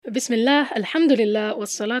Bismillah, Alhamdulillah,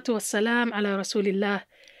 wassalatu wassalam ala Rasulillah.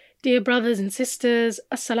 Dear brothers and sisters,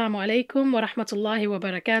 Assalamu alaikum wa rahmatullahi wa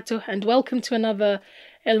barakatuh, and welcome to another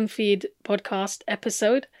Ilm Feed podcast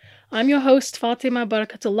episode. I'm your host, Fatima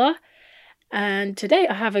Barakatullah, and today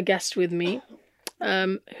I have a guest with me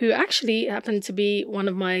who actually happened to be one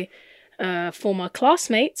of my former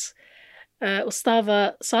classmates,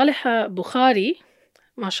 Ustadha Saliha Bukhari,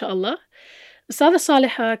 mashallah. Ustadha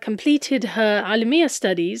Saliha completed her Alamiya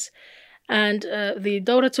studies and the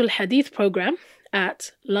Dawratul Hadith program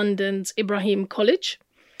at London's Ibrahim College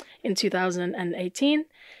in 2018.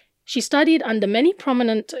 She studied under many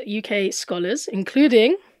prominent UK scholars,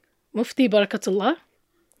 including Mufti Barakatullah.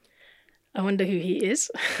 I wonder who he is.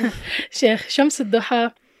 Sheikh Shams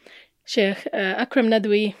al-Duha, Sheikh Akram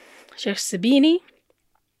Nadwi, Sheikh Sabini,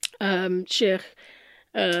 Sheikh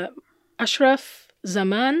Ashraf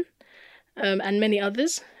Zaman, and many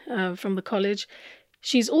others from the college.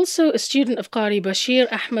 She's also a student of Qari Bashir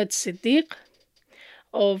Ahmad Siddiq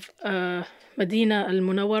of Medina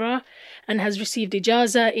al-Munawwara and has received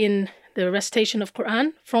ijaza in the recitation of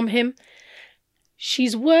Quran from him.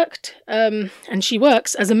 She's worked and she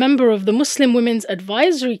works as a member of the Muslim Women's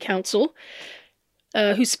Advisory Council,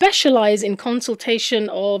 who specialize in consultation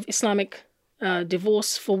of Islamic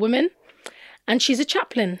divorce for women. And she's a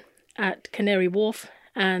chaplain at Canary Wharf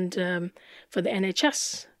and for the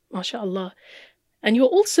NHS, mashallah. And you're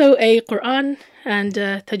also a Quran and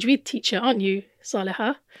Tajweed teacher, aren't you,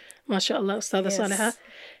 Saliha? Mashallah, Ustadha Saliha.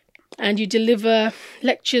 And you deliver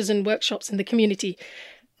lectures and workshops in the community.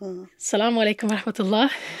 Assalamu alaikum wa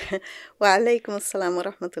rahmatullah. Wa alaikum assalam wa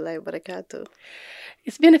rahmatullahi wa barakatuh.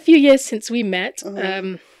 It's been a few years since we met.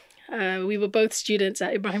 We were both students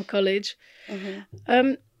at Ibrahim College.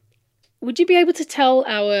 Would you be able to tell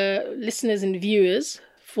our listeners and viewers,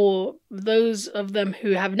 for those of them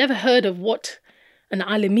who have never heard of what an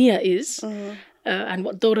Alamiya is and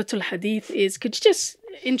what Dawratul Hadith is, could you just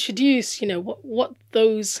introduce, what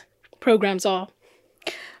those programs are?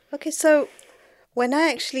 Okay, so when I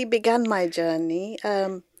actually began my journey,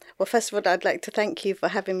 well, first of all, I'd like to thank you for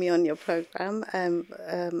having me on your program.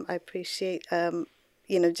 I appreciate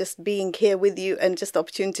just being here with you and just the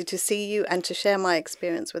opportunity to see you and to share my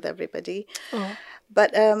experience with everybody.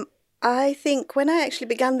 But I think when I actually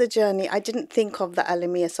began the journey, I didn't think of the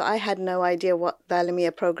Alamiya, so I had no idea what the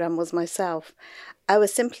Alamiya program was myself. I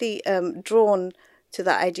was simply drawn to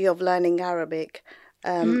the idea of learning Arabic.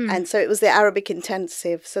 And so it was the Arabic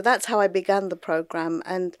intensive. So that's how I began the program.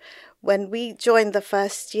 And when we joined the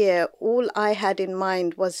first year, all I had in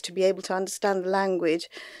mind was to be able to understand the language,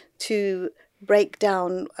 to break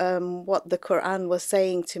down what the Quran was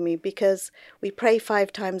saying to me, because we pray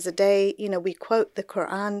 5 times a day, we quote the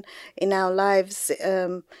Quran in our lives,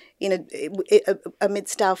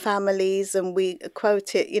 amidst our families, and we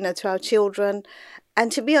quote it, to our children.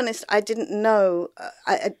 And to be honest, I didn't know,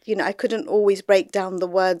 I couldn't always break down the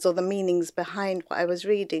words or the meanings behind what I was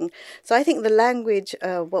reading. So I think the language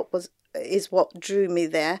is what drew me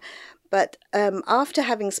there. But after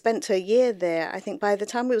having spent a year there, I think by the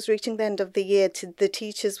time we was reaching the end of the year, the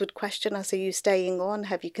teachers would question us, are you staying on?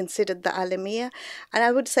 Have you considered the Alamiya? And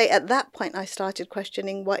I would say at that point, I started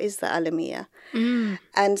questioning, what is the Alamiya?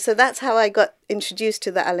 And so that's how I got introduced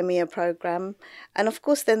to the Alamiya program. And of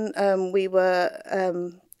course, then we were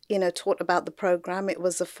taught about the program. It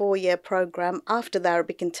was a 4-year program after the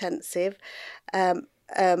Arabic intensive.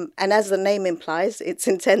 And as the name implies, it's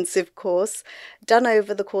intensive course done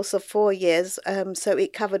over the course of 4 years. So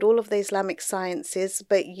it covered all of the Islamic sciences,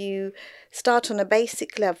 but you start on a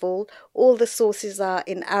basic level. All the sources are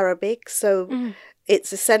in Arabic. So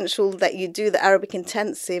it's essential that you do the Arabic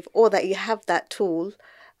intensive, or that you have that tool,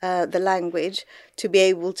 the language, to be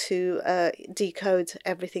able to decode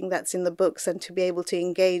everything that's in the books and to be able to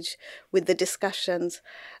engage with the discussions.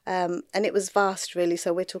 And it was vast, really.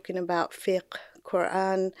 So we're talking about fiqh,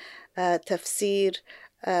 Quran, tafsir,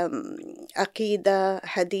 aqidah,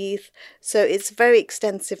 hadith. So it's very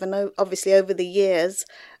extensive, and obviously over the years,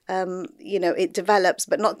 it develops,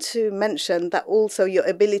 but not to mention that also your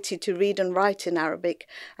ability to read and write in Arabic.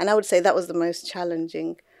 And I would say that was the most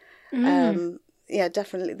challenging.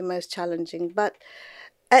 Definitely the most challenging. But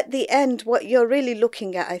at the end, what you're really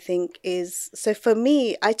looking at, I think, is, so for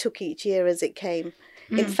me, I took each year as it came.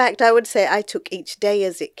 In fact, I would say I took each day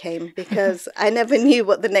as it came, because I never knew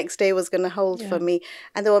what the next day was going to hold for me.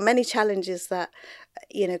 And there were many challenges that,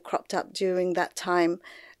 cropped up during that time.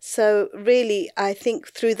 So really, I think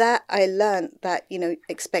through that, I learned that,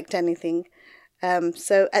 expect anything.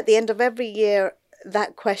 So at the end of every year,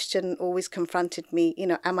 that question always confronted me,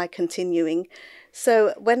 am I continuing?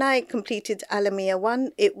 So when I completed Alamiya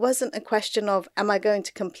 1, it wasn't a question of, am I going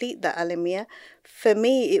to complete the Alamiya? For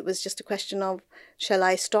me, it was just a question of, shall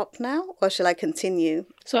I stop now or shall I continue?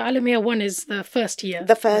 So Alamiya 1 is the first year.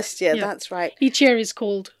 The first year, Yeah. that's right. Each year is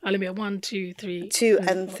called Alamiya 1, 2, 3. 2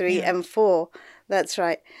 and 4. 3 Yeah. and 4. That's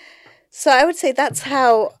right. So I would say that's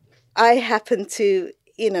how I happened to,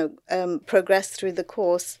 progress through the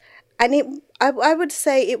course. And I would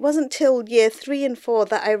say it wasn't till year 3 and 4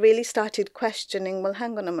 that I really started questioning, well,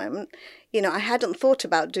 hang on a moment, I hadn't thought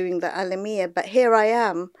about doing the Alamiya, but here I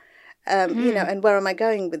am, and where am I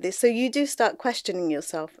going with this? So you do start questioning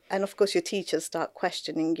yourself. And of course, your teachers start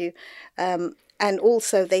questioning you. And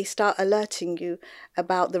also they start alerting you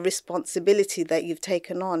about the responsibility that you've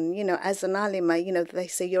taken on. As an alima, they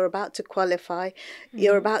say you're about to qualify,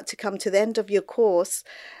 you're about to come to the end of your course.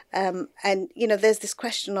 And, there's this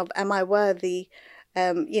question of, am I worthy?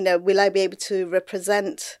 Will I be able to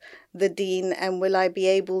represent the deen, and will I be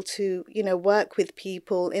able to, work with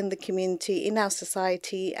people in the community, in our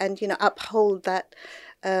society, and, uphold that,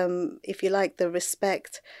 if you like, the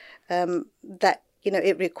respect that,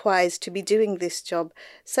 it requires to be doing this job.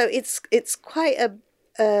 So it's quite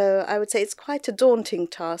I would say it's quite a daunting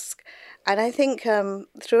task. And I think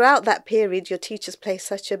throughout that period, your teachers play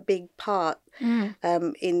such a big part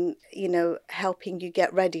in, helping you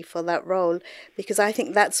get ready for that role, because I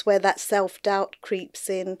think that's where that self-doubt creeps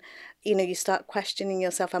in. You start questioning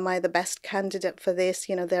yourself, am I the best candidate for this?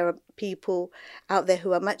 There are people out there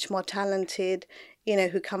who are much more talented,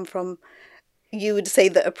 who come from, you would say,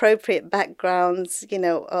 the appropriate backgrounds,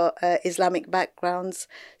 or Islamic backgrounds.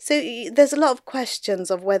 So there's a lot of questions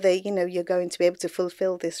of whether, you're going to be able to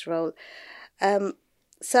fulfill this role.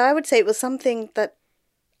 So I would say it was something that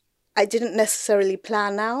I didn't necessarily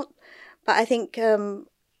plan out, but I think,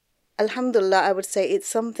 alhamdulillah, I would say it's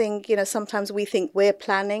something, sometimes we think we're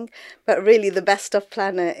planning, but really the best of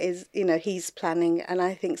planner is, he's planning. And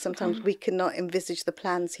I think sometimes we cannot envisage the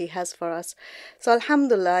plans he has for us. So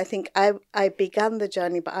alhamdulillah, I think I began the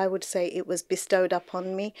journey, but I would say it was bestowed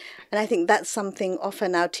upon me. And I think that's something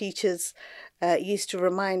often our teachers used to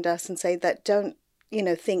remind us and say that don't,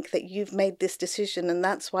 think that you've made this decision and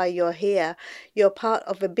that's why you're here. You're part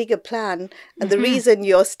of a bigger plan. And the reason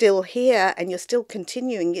you're still here and you're still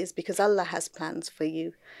continuing is because Allah has plans for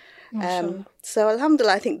you. So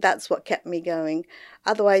alhamdulillah, I think that's what kept me going.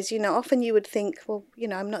 Otherwise, often you would think, well,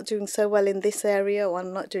 I'm not doing so well in this area, or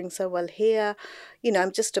I'm not doing so well here.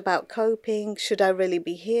 I'm just about coping. Should I really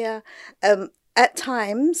be here? At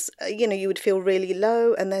times, you would feel really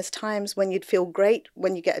low, and there's times when you'd feel great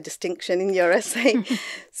when you get a distinction in your essay.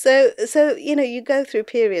 So you go through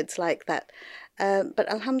periods like that. But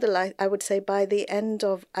alhamdulillah, I would say by the end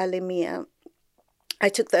of Alamiya, I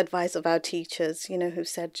took the advice of our teachers, who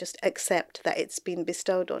said, just accept that it's been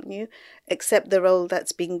bestowed on you, accept the role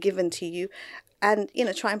that's been given to you, and,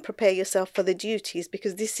 try and prepare yourself for the duties,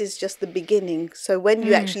 because this is just the beginning. So when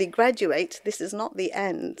you actually graduate, this is not the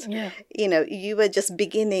end. Yeah. You were just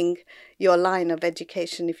beginning your line of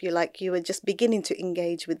education, if you like. You were just beginning to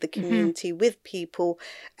engage with the community, with people,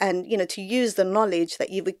 and, to use the knowledge that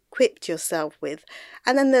you've equipped yourself with.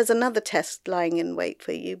 And then there's another test lying in wait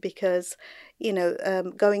for you, because,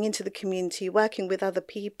 going into the community, working with other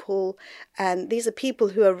people, and these are people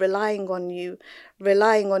who are relying on you,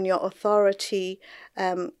 relying on your authority,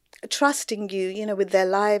 trusting you, with their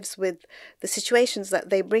lives, with the situations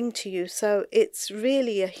that they bring to you. So it's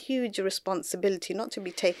really a huge responsibility, not to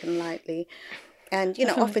be taken lightly. And,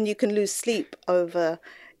 often you can lose sleep over,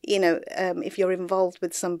 if you're involved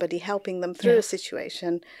with somebody, helping them through a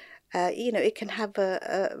situation. It can have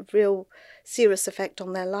a real serious effect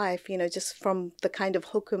on their life, just from the kind of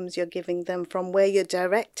hukums you're giving them, from where you're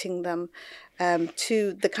directing them,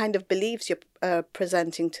 to the kind of beliefs you're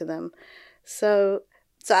presenting to them. So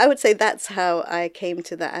I would say that's how I came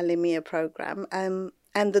to the Alamiya program.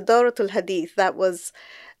 And the Dawratul Hadith, that was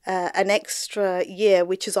an extra year,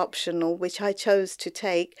 which is optional, which I chose to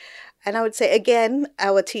take. And I would say, again,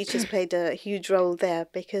 our teachers played a huge role there,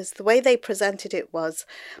 because the way they presented it was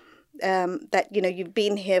that, you've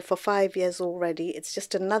been here for 5 years already. It's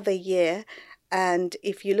just another year. And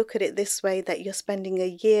if you look at it this way, that you're spending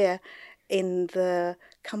a year in the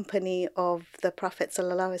company of the Prophet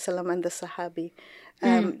ﷺ and the Sahabi.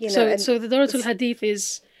 So the Dawratul Hadith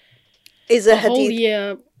is a whole hadith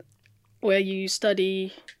year where you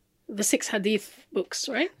study the 6 hadith books,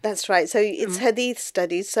 right? That's right. So it's hadith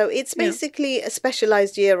studies. So it's basically a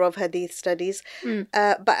specialized year of hadith studies.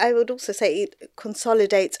 But I would also say it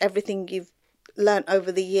consolidates everything you've learned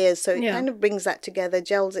over the years. So it kind of brings that together,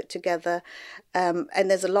 gels it together. And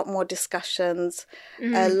there's a lot more discussions,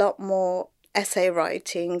 a lot more essay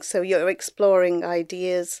writing. So you're exploring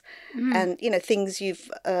ideas and, things you've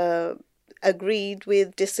agreed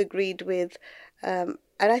with, disagreed with. And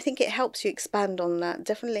I think it helps you expand on that,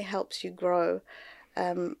 definitely helps you grow.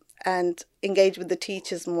 And engage with the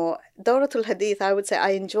teachers more. Dawratul Hadith, I would say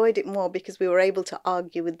I enjoyed it more because we were able to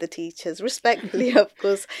argue with the teachers, respectfully, of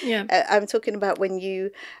course. Yeah. I'm talking about when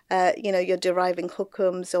you're deriving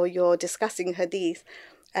hukums or you're discussing Hadith.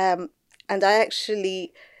 And I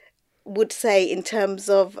actually would say, in terms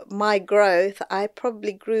of my growth, I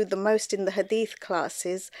probably grew the most in the Hadith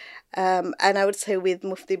classes, and I would say with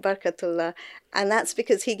Mufti Barakatullah, and that's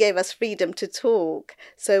because he gave us freedom to talk.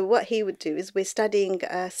 So what he would do is we're studying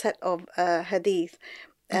a set of Hadith,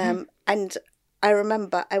 and I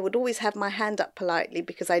remember I would always have my hand up politely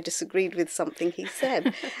because I disagreed with something he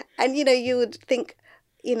said, and you would think,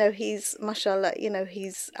 he's, mashallah,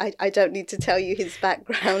 I don't need to tell you his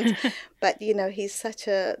background, but, he's such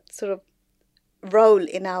a sort of role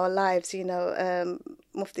in our lives,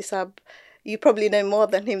 Mufti Saab, you probably know more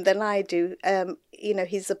than him than I do.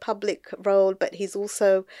 He's a public role, but he's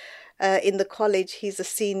also in the college, he's a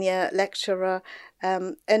senior lecturer,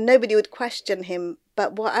 and nobody would question him.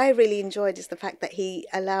 But what I really enjoyed is the fact that he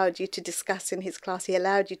allowed you to discuss in his class, he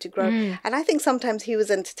allowed you to grow. And I think sometimes he was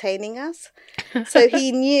entertaining us. So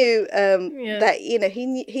he knew that,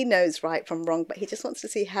 he knows right from wrong, but he just wants to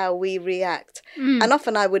see how we react. And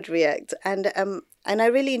often I would react. And I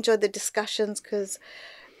really enjoyed the discussions because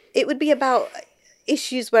it would be about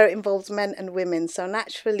issues where it involves men and women. So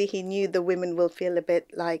naturally, he knew the women will feel a bit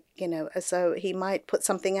like, so he might put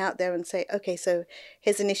something out there and say, okay, so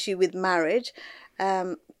here's an issue with marriage.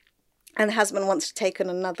 And the husband wants to take on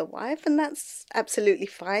another wife, and that's absolutely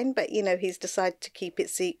fine. But, he's decided to keep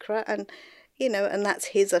it secret, and, and that's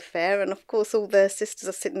his affair. And of course, all the sisters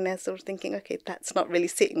are sitting there sort of thinking, okay, that's not really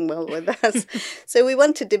sitting well with us. So we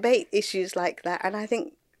want to debate issues like that. And I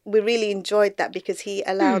think we really enjoyed that because he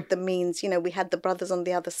allowed the means, we had the brothers on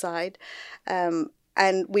the other side,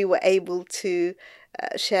 and we were able to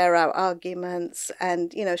share our arguments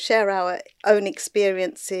and, share our own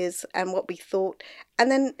experiences and what we thought. And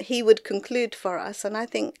then he would conclude for us. And I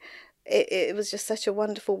think it was just such a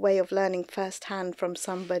wonderful way of learning firsthand from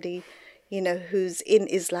somebody, who's in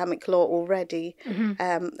Islamic law already.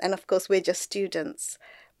 And of course, we're just students.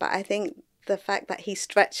 But I think the fact that he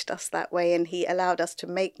stretched us that way and he allowed us to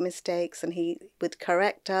make mistakes and he would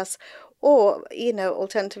correct us, or,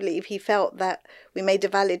 alternatively, if he felt that we made a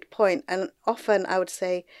valid point. And often I would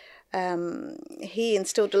say he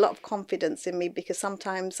instilled a lot of confidence in me because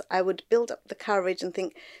sometimes I would build up the courage and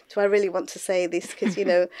think, do I really want to say this? Because,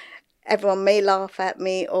 everyone may laugh at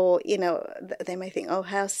me or, they may think, oh,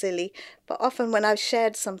 how silly. But often when I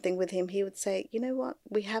shared something with him, he would say, you know what,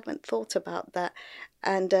 we haven't thought about that.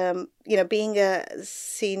 And, being a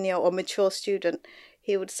senior or mature student,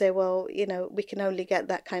 he would say, well, we can only get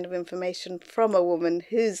that kind of information from a woman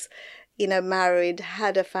who's, married,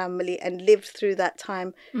 had a family and lived through that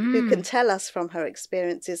time, who can tell us from her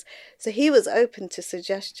experiences. So he was open to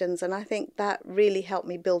suggestions. And I think that really helped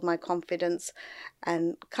me build my confidence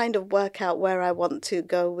and kind of work out where I want to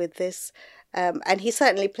go with this. And he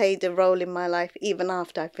certainly played a role in my life even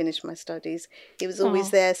after I finished my studies. He was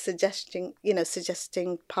always there suggesting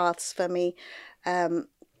paths for me,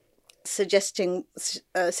 suggesting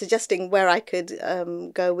where I could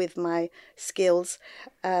go with my skills,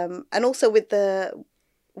 and also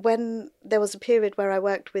when there was a period where I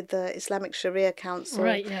worked with the Islamic Sharia Council,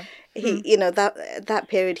 right? Yeah, he that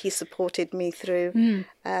period he supported me through,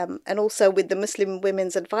 and also with the Muslim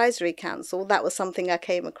Women's Advisory Council, that was something I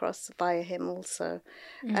came across via him also.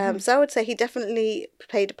 So I would say he definitely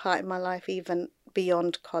played a part in my life even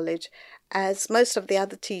beyond college, as most of the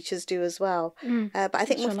other teachers do as well. But I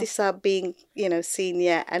think Mufti Saab being,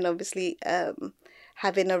 senior and obviously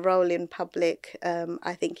having a role in public,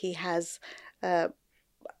 I think he has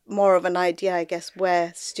more of an idea, I guess,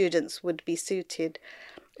 where students would be suited.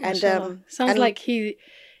 And sounds like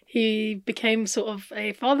he became sort of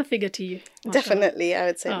a father figure to you. Mashallah. Definitely, I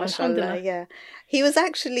would say, mashallah, yeah. He was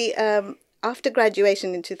actually, after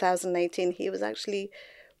graduation in 2018, he was actually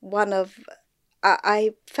one of...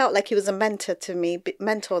 I felt like he was a mentor to me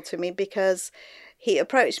because he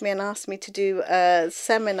approached me and asked me to do a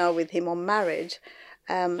seminar with him on marriage.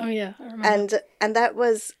 I remember. And that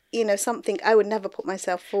was, something I would never put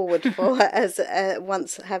myself forward for as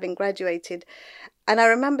once having graduated. And I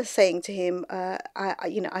remember saying to him,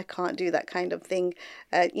 I can't do that kind of thing.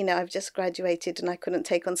 I've just graduated and I couldn't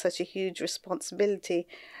take on such a huge responsibility.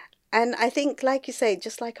 And I think, like you say,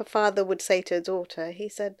 just like a father would say to a daughter, he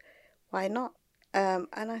said, why not? And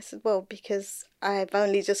I said, well, because I've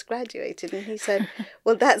only just graduated. And he said,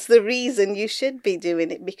 well, that's the reason you should be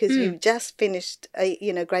doing it, because you've just finished,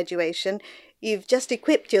 graduation. You've just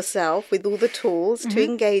equipped yourself with all the tools to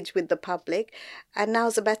engage with the public. And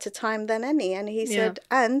now's a better time than any. And he said,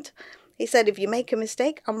 if you make a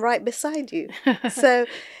mistake, I'm right beside you. So,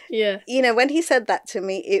 when he said that to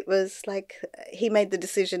me, it was like he made the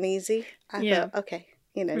decision easy. I thought, okay.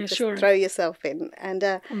 Just throw yourself in.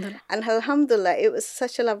 And alhamdulillah, it was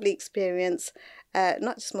such a lovely experience.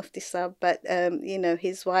 Not just Mufti Saab, but,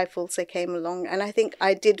 his wife also came along. And I think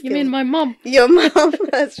I did feel... You mean my mum? Your mum,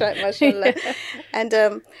 that's right, mashallah.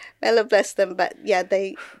 And Allah bless them. But yeah,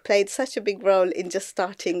 they played such a big role in just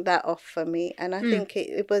starting that off for me. And I think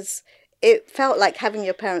it felt like having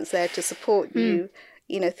your parents there to support you,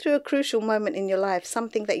 through a crucial moment in your life,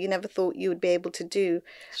 something that you never thought you would be able to do.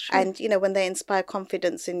 And, when they inspire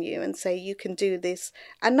confidence in you and say, you can do this.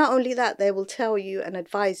 And not only that, they will tell you and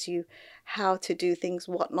advise you how to do things,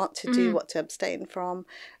 what not to do, what to abstain from.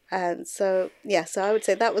 And so I would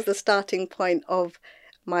say that was the starting point of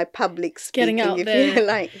my public speaking, getting out if there. you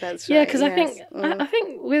like. That's right. Yeah, because I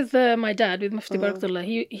think with my dad, with Mufti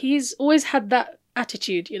Barakatullah, he's always had that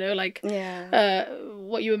attitude,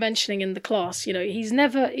 what you were mentioning in the class, he's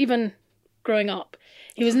never, even growing up,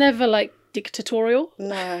 he was never like dictatorial.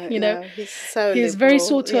 No, he's so he's liberal. very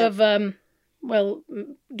sort of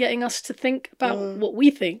getting us to think about what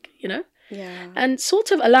we think, and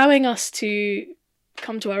sort of allowing us to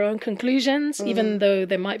come to our own conclusions, even though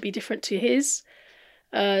they might be different to his.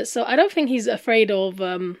 So I don't think he's afraid of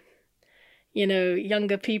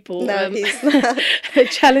younger people he's not.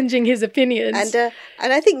 challenging his opinions. And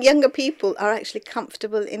I think younger people are actually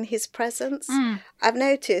comfortable in his presence. I've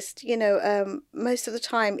noticed, most of the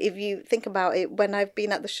time, if you think about it, when I've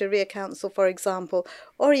been at the Sharia Council, for example,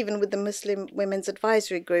 or even with the Muslim Women's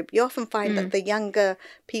Advisory Group, you often find that the younger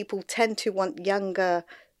people tend to want younger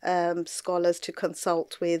scholars to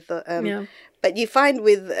consult with. But you find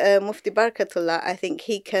with Mufti Barakatullah, I think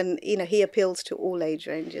he can, he appeals to all age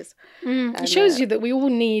ranges. It shows you that we all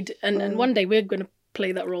need, and one day we're going to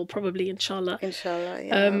play that role, probably, inshallah. Inshallah,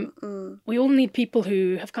 yeah. We all need people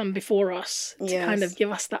who have come before us to kind of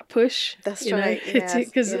give us that push. That's right.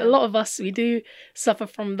 Because a lot of us, we do suffer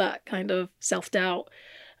from that kind of self-doubt,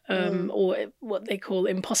 or what they call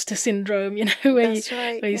imposter syndrome, where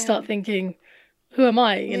you start thinking, who am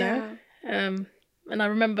I, know? And I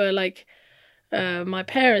remember, like, my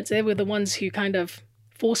parents, they were the ones who kind of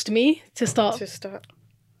forced me to start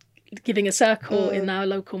giving a circle in our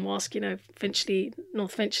local mosque, Finchley,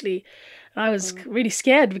 North Finchley. And I was really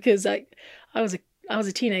scared because I was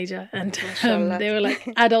a teenager, and they were like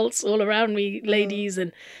adults all around me, ladies,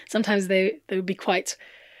 and sometimes they would be quite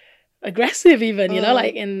aggressive even,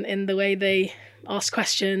 like in the way they asked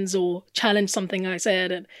questions or challenged something I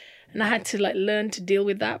said, and I had to like learn to deal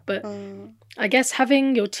with that. But I guess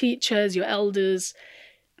having your teachers, your elders,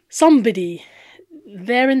 somebody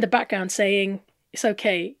there in the background saying, it's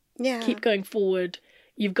okay, keep going forward,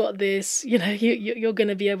 you've got this, you're going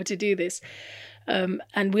to be able to do this,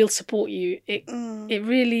 and we'll support you. It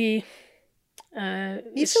really...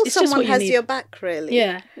 you feel someone has your back, really.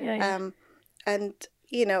 Yeah. And...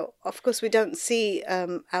 of course, we don't see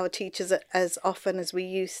our teachers as often as we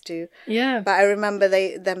used to. Yeah. But I remember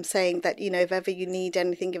them saying that, if ever you need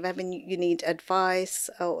anything, if ever you need advice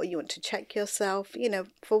or you want to check yourself,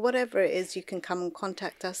 for whatever it is, you can come and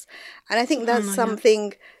contact us. And I think that's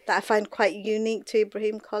something that I find quite unique to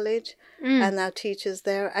Ibrahim College and our teachers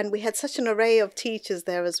there. And we had such an array of teachers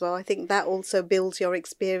there as well. I think that also builds your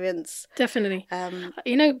experience. Definitely.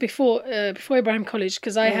 Before Ibrahim College,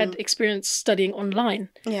 because I had experience studying online.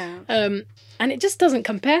 Yeah. And it just doesn't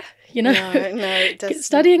compare, No, it doesn't.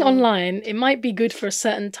 Studying online, it might be good for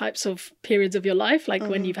certain types of periods of your life, like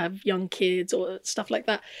when you have young kids or stuff like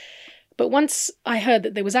that. But once I heard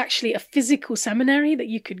that there was actually a physical seminary that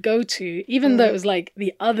you could go to, even though it was like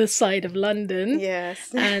the other side of London.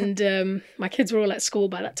 Yes. And my kids were all at school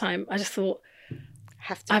by that time. I just thought,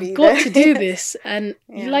 I've got to do this. And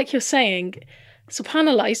like you're saying,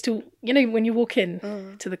 subhanAllah, I used to, when you walk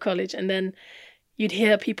in to the college and then you'd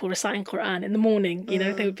hear people reciting Quran in the morning,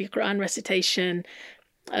 there would be Quran recitation.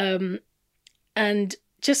 And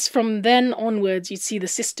just from then onwards, you'd see the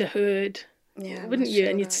sisterhood, wouldn't you?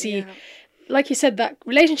 And you'd see, like you said, that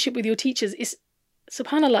relationship with your teachers is,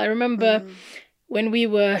 subhanAllah, I remember when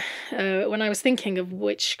I was thinking of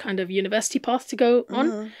which kind of university path to go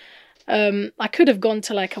on, I could have gone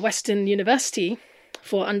to like a Western university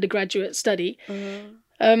for undergraduate study.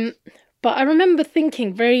 But I remember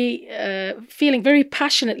thinking feeling very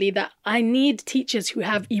passionately that I need teachers who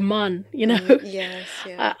have iman, you know. Yes,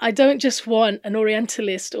 yeah. I don't just want an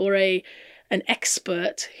Orientalist or an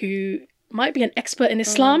expert who might be an expert in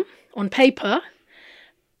Islam on paper,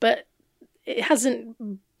 but it hasn't,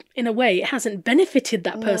 in a way, it hasn't benefited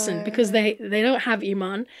that person because they don't have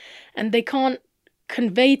iman, and they can't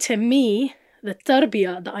convey to me the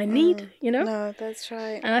tarbiyah that I need, you know? No, that's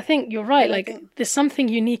right. And I think you're right. And I Like, think- there's something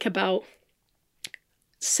unique about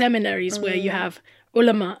seminaries where you have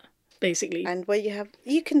ulama, basically. And where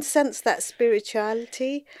you can sense that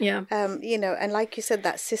spirituality, Yeah. you know, and like you said,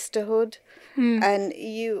 that sisterhood, and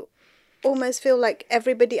you almost feel like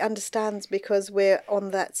everybody understands because we're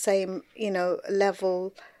on that same, you know,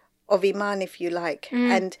 level of iman, if you like,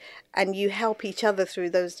 and you help each other through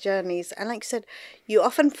those journeys. And like you said, you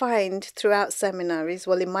often find throughout seminaries,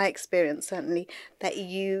 well, in my experience certainly, that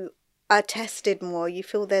you are tested more. You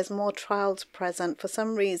feel there's more trials present for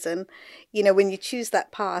some reason. You know, when you choose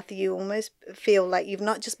that path, you almost feel like you've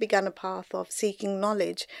not just begun a path of seeking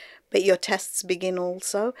knowledge, but your tests begin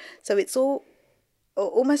also. So it's all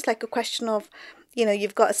almost like a question of, you know,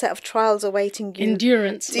 you've got a set of trials awaiting you.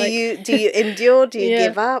 Endurance. Do you endure? Do you Yeah.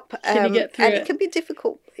 give up? Can you get through and it? it can be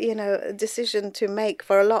difficult, you know, a decision to make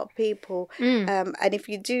for a lot of people. And if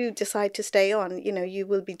you do decide to stay on, you know, you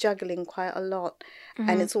will be juggling quite a lot.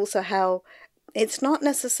 And it's also how it's not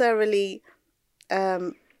necessarily,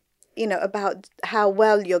 you know, about how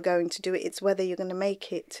well you're going to do it. It's whether you're going to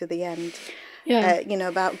make it to the end. Yeah. You know,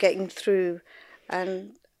 about getting through.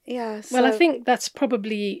 And yeah. Well, I so- think that's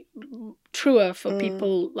probably truer for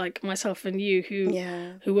people like myself and you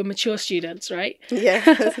who were mature students, right? Yeah.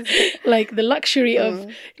 Like the luxury of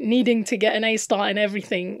needing to get an A star in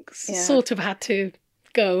everything sort of had to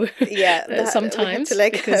go Yeah, we had sometimes to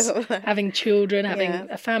let because go of that. having children, having Yeah.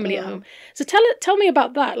 a family at home. So tell me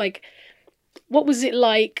about that. Like, what was it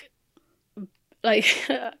like? Like,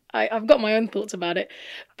 I've got my own thoughts about it,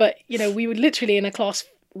 but you know, we were literally in a class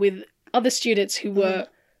with other students who were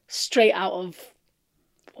straight out of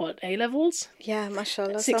what, A levels? Yeah,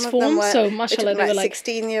 mashallah. Sixth Some of them form, were, so we're mashallah, talking they were about like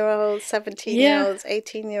 16-year-olds, 17-year-olds,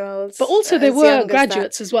 18-year-olds. But also they as were young as that.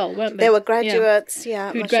 graduates as well, weren't they? They were Yeah. graduates,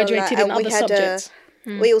 yeah, Who'd mashallah. graduated in And we other had subjects.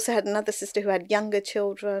 we also had another sister who had younger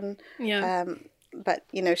children. Yeah. But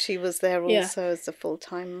you know, she was there Yeah. also as a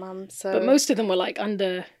full-time mum. So But most of them were like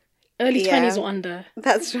under early 20s or under.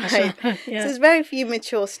 that's right. Yeah. So there's very few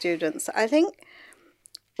mature students. I think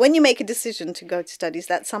when you make a decision to go to studies,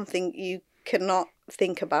 that's something you cannot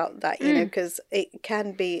think about that, you know, because it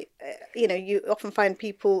can be, you know, you often find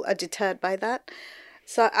people are deterred by that.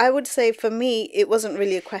 So I would say for me, it wasn't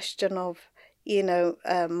really a question of, you know,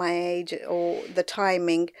 my age or the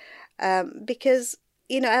timing, because,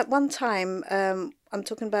 you know, at one time, I'm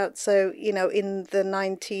talking about, so, you know, in the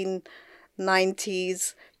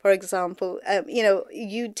 1990s, for example, you know,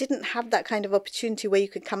 you didn't have that kind of opportunity where you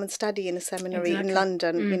could come and study in a seminary Exactly. in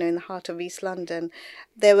London, you know, in the heart of East London.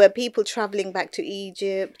 There were people traveling back to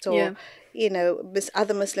Egypt or, Yeah. you know,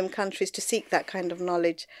 other Muslim countries to seek that kind of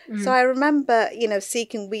knowledge. So I remember, you know,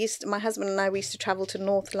 my husband and I, we used to travel to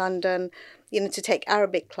North London, you know, to take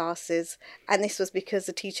Arabic classes. And this was because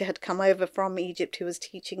the teacher had come over from Egypt who was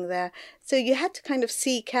teaching there. So you had to kind of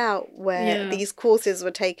seek out where Yeah. these courses were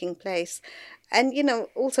taking place. And, you know,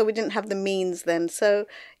 also we didn't have the means then. So,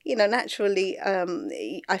 you know, naturally,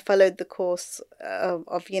 I followed the course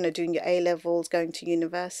of, you know, doing your A-levels, going to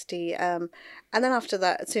university. And then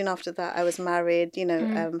soon after that, I was married, you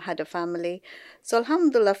know, had a family. So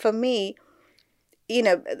alhamdulillah, for me, you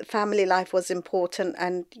know, family life was important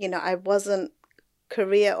and, you know, I wasn't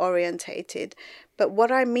career orientated. But what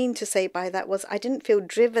I mean to say by that was I didn't feel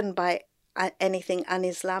driven by anything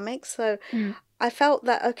un-Islamic. So I felt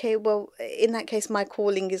that, okay, well, in that case, my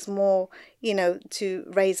calling is more, you know, to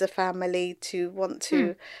raise a family, to want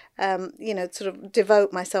to, you know, sort of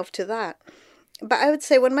devote myself to that. But I would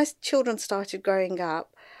say when my children started growing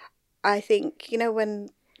up, I think, you know, when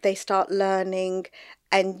they start learning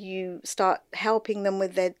and you start helping them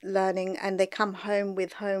with their learning and they come home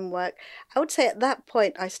with homework, I would say at that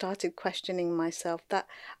point I started questioning myself that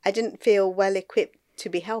I didn't feel well equipped to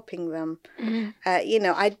be helping them. You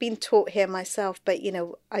know, I'd been taught here myself, but, you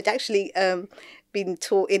know, I'd actually been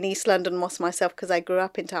taught in East London Mosque myself because I grew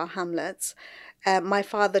up in Tower Hamlets. My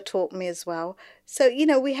father taught me as well. So, you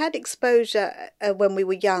know, we had exposure when we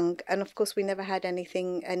were young. And of course, we never had any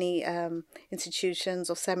institutions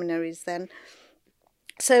or seminaries then.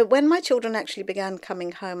 So when my children actually began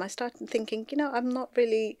coming home, I started thinking, you know, I'm not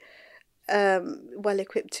really well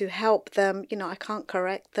equipped to help them. I can't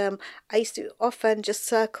correct them. I used to often just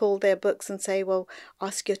circle their books and say, well,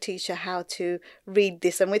 ask your teacher how to read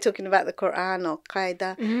this. And we're talking about the Quran or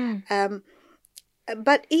Qaeda.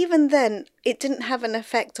 But even then, it didn't have an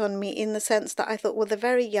effect on me in the sense that I thought, well, they're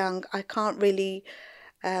very young. I can't really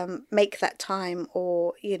make that time,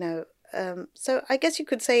 or, so I guess you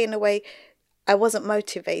could say in a way I wasn't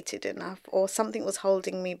motivated enough, or something was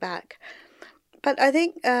holding me back. But I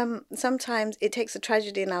think sometimes it takes a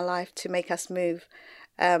tragedy in our life to make us move.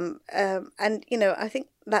 And, I think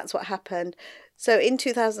that's what happened. So in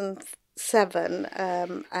 2007,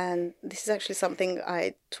 and this is actually something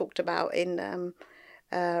I talked about in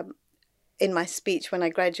my speech when I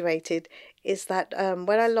graduated, is that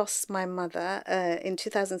when I lost my mother in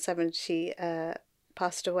 2007, she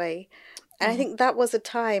passed away. And I think that was a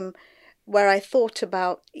time where I thought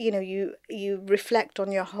about, you reflect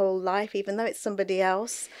on your whole life, even though it's somebody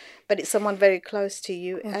else, but it's someone very close to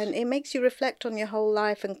you. Yes. And it makes you reflect on your whole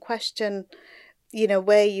life and question,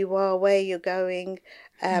 where you are, where you're going,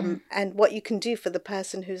 and what you can do for the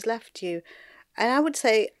person who's left you. And I would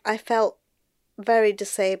say I felt very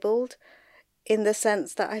disabled in the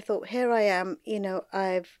sense that I thought, here I am,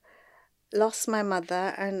 I've lost my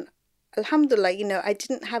mother, and alhamdulillah, I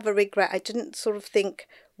didn't have a regret. I didn't sort of think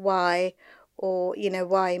why, or,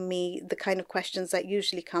 why me, the kind of questions that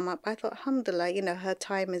usually come up. I thought, alhamdulillah, her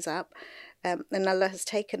time is up, and Allah has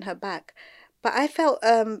taken her back. But I felt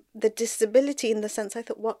the disability in the sense, I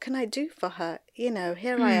thought, what can I do for her?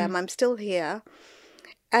 Here I am, I'm still here.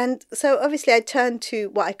 And so obviously I turned to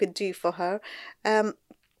what I could do for her.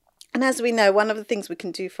 And as we know, one of the things we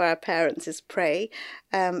can do for our parents is pray,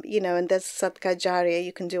 and there's Sadaqah Jariyah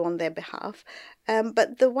you can do on their behalf.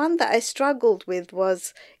 But the one that I struggled with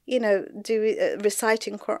was,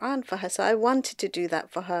 reciting Quran for her. So I wanted to do that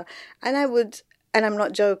for her. And I'm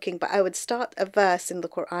not joking, but I would start a verse in the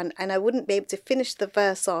Quran and I wouldn't be able to finish the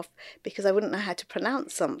verse off because I wouldn't know how to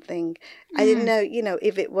pronounce something. I didn't know,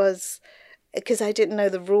 if it was... because I didn't know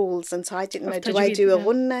the rules, and so I didn't know, do I do a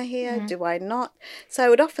gunna here? Do I not? So I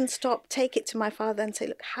would often stop, take it to my father and say,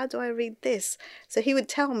 look, how do I read this? So he would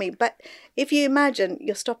tell me. But if you imagine,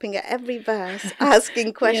 you're stopping at every verse,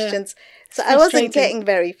 asking questions. So I wasn't getting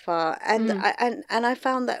very far. And I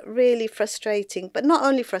found that really frustrating. But not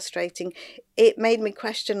only frustrating, it made me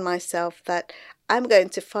question myself that I'm going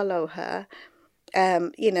to follow her,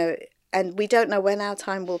 and we don't know when our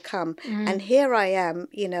time will come. And here I am,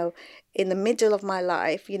 in the middle of my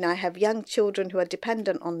life, I have young children who are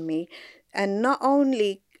dependent on me. And not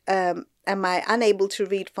only am I unable to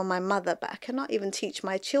read for my mother, but I cannot even teach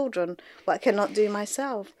my children what I cannot do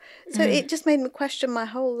myself. So it just made me question my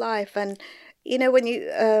whole life. And, when you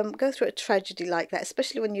go through a tragedy like that,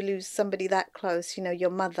 especially when you lose somebody that close,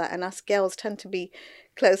 your mother, and us girls tend to be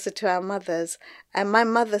closer to our mothers. And my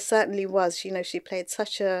mother certainly was, she played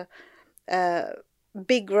such a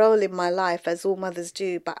big role in my life, as all mothers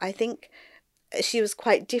do, but I think she was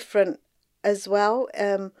quite different as well.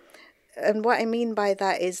 And what I mean by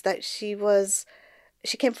that is that she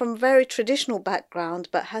came from a very traditional background,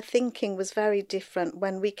 but her thinking was very different.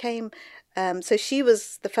 When we came, so she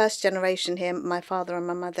was the first generation here, my father and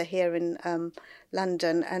my mother here in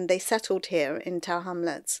London, and they settled here in Tower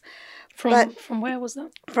Hamlets. From where was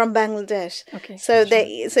that? From Bangladesh. Okay. So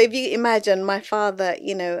so if you imagine, my father,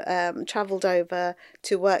 travelled over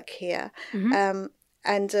to work here,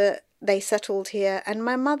 and they settled here. And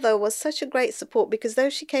my mother was such a great support, because though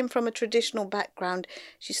she came from a traditional background,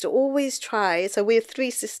 she used to always try. So we have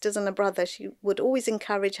 3 sisters and a brother. She would always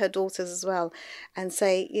encourage her daughters as well, and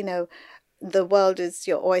say, the world is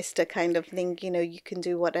your oyster kind of thing. You can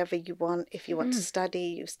do whatever you want. If you want to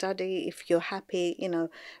study, you study. If you're happy,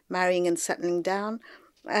 marrying and settling down,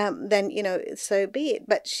 then, so be it.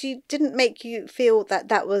 But she didn't make you feel that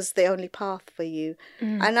that was the only path for you.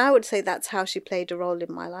 And I would say that's how she played a role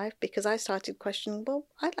in my life, because I started questioning, well,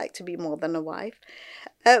 I'd like to be more than a wife.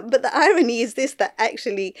 But the irony is this, that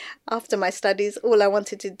actually after my studies, all I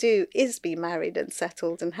wanted to do is be married and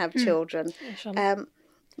settled and have children.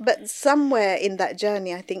 But somewhere in that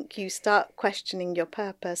journey, I think you start questioning your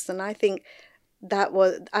purpose. And I think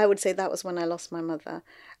I would say that was when I lost my mother.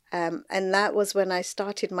 And that was when I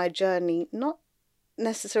started my journey, not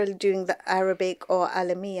necessarily doing the Arabic or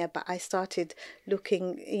Alamiya, but I started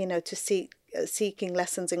looking, to seeking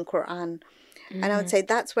lessons in Quran. And I would say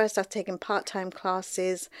that's where I started taking part-time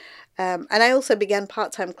classes. And I also began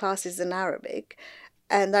part-time classes in Arabic.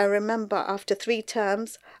 And I remember after 3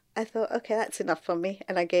 terms, I thought, okay, that's enough for me.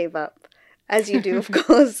 And I gave up. as you do, of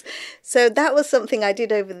course. So that was something I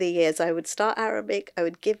did over the years. I would start Arabic, I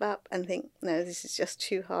would give up and think, no, this is just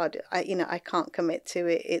too hard. I can't commit to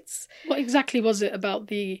it. It's What exactly was it about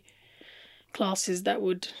the classes that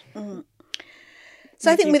would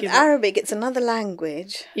So I think with give up? Arabic, it's another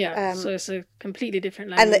language. Yeah, so it's a completely different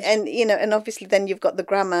language. And obviously then you've got the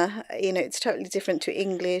grammar. It's totally different to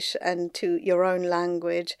English and to your own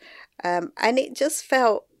language, and it just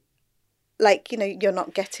felt like you're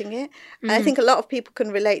not getting it. And I think a lot of people can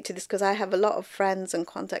relate to this, because I have a lot of friends and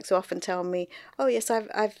contacts who often tell me, "Oh yes,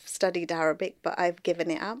 I've studied Arabic, but I've given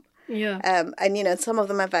it up." Yeah. And some of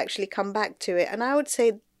them have actually come back to it, and I would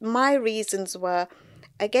say my reasons were,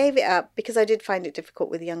 I gave it up because I did find it difficult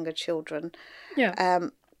with younger children. Yeah.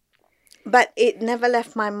 But it never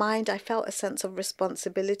left my mind. I felt a sense of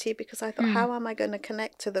responsibility, because I thought, how am I going to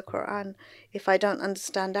connect to the Quran if I don't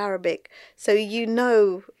understand Arabic? So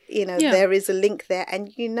there is a link there,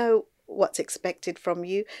 and what's expected from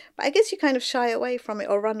you. But I guess you kind of shy away from it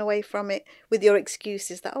or run away from it with your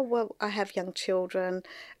excuses that, oh, well, I have young children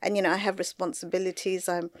and, I have responsibilities.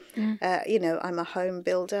 I'm a home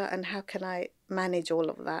builder, and how can I manage all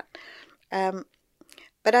of that?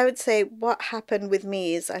 But I would say what happened with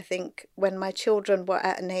me is, I think when my children were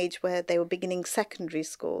at an age where they were beginning secondary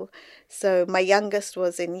school, so my youngest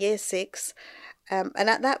was in year 6, and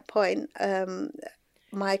at that point,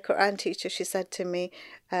 my Quran teacher, she said to me,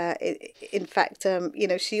 in fact,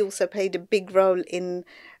 she also played a big role in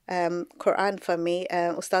Quran for me,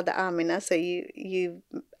 Ustada Amina, so you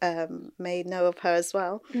may know of her as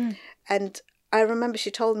well. And I remember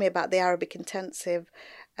she told me about the Arabic intensive,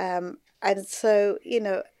 and so,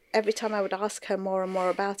 every time I would ask her more and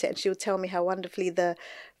more about it, and she would tell me how wonderfully the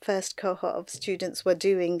first cohort of students were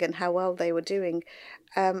doing and how well they were doing.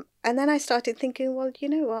 And then I started thinking, well, you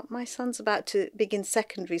know what, my son's about to begin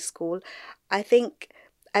secondary school. I think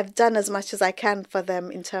I've done as much as I can for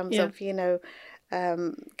them in terms of,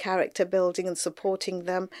 character building and supporting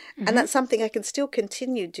them. And that's something I can still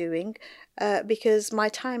continue doing, because my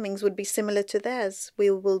timings would be similar to theirs.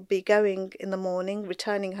 We will be going in the morning,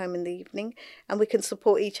 returning home in the evening, and we can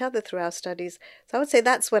support each other through our studies. So I would say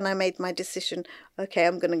that's when I made my decision, okay,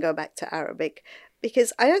 I'm going to go back to Arabic,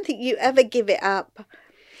 because I don't think you ever give it up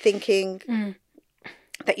thinking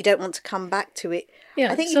that you don't want to come back to it.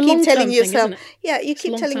 Yeah, I think it's you a keep telling long-term yourself, thing, isn't it? you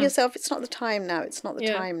keep telling long-term. yourself, it's not the time now, it's not the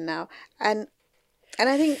time now. And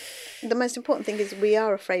I think the most important thing is we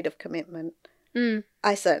are afraid of commitment.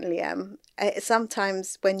 I certainly am.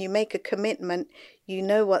 Sometimes when you make a commitment, you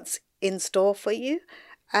know what's in store for you.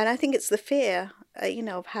 And I think it's the fear,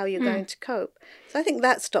 of how you're going to cope. So I think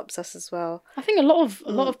that stops us as well. I think a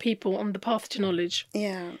lot of people on the path to knowledge,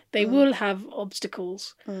 they will have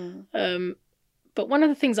obstacles. But one of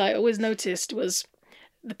the things I always noticed was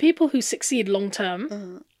the people who succeed long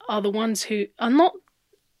term are the ones who are not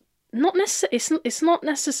it's not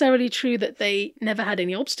necessarily true that they never had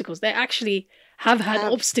any obstacles. They actually have had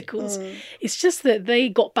obstacles. It's just that they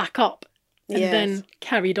got back up and then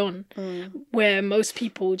carried on, where most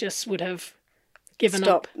people just would have given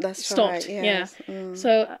up. That's stopped. Right. Yes. Yeah.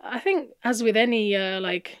 So I think, as with any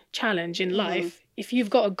challenge in life, if you've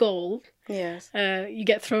got a goal, you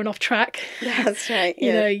get thrown off track. That's right.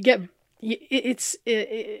 The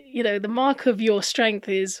mark of your strength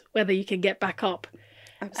is whether you can get back up.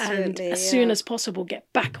 Absolutely, and as soon as possible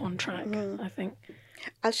get back on track, I think.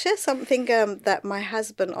 I'll share something that my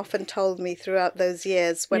husband often told me throughout those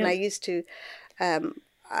years when I used to,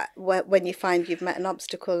 when you find you've met an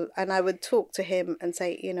obstacle, and I would talk to him and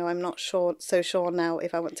say, I'm not so sure now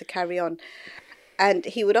if I want to carry on. And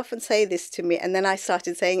he would often say this to me, and then I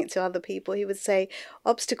started saying it to other people. He would say,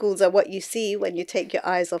 obstacles are what you see when you take your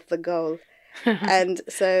eyes off the goal. And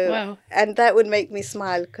so, and that would make me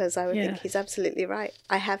smile, because I would think he's absolutely right.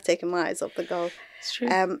 I have taken my eyes off the goal. It's true.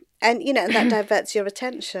 And that diverts your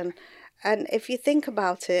attention. And if you think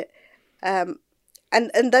about it, and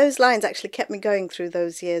those lines actually kept me going through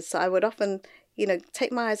those years. So I would often,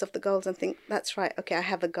 take my eyes off the goals and think, that's right, okay, I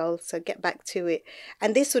have a goal, so get back to it.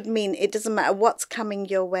 And this would mean it doesn't matter what's coming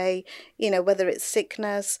your way, whether it's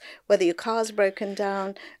sickness, whether your car's broken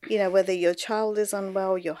down, whether your child is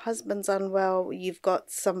unwell, your husband's unwell, you've got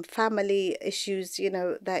some family issues,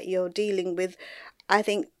 that you're dealing with. I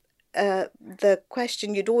think the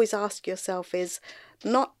question you'd always ask yourself is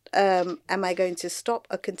not am I going to stop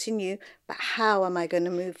or continue, but how am I going to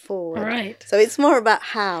move forward? Right. So it's more about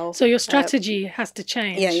how. So your strategy has to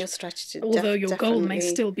change. Yeah, your strategy. Although your goal may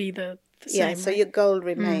still be the same. Yeah, so your goal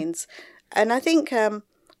remains. And I think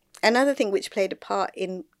another thing which played a part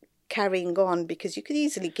in carrying on, because you could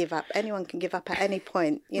easily give up. Anyone can give up at any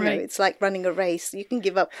point. You know, Right. it's like running a race. You can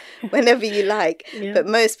give up whenever you like, Yeah. but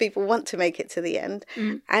most people want to make it to the end.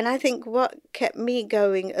 Mm. And I think what kept me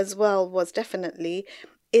going as well was definitely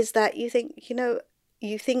is that you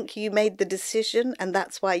think you made the decision and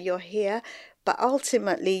that's why you're here. But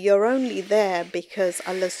ultimately, you're only there because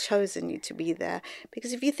Allah's chosen you to be there.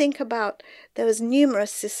 Because if you think about, there was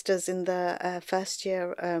numerous sisters in the first year,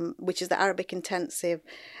 which is the Arabic intensive,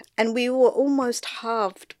 and we were almost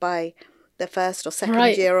halved by the first or second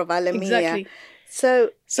Right. year of Alamiya. Exactly.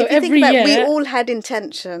 So So if you think every about it, we year- all had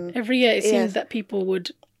intention. Every year it Yes. seemed that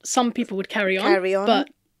some people would carry on, but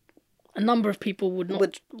a number of people would not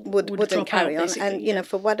wouldn't drop carry out, on, basically. and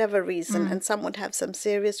for whatever reason, and some would have some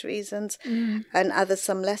serious reasons, and others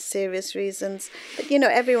some less serious reasons. But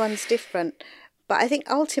everyone's different. But I think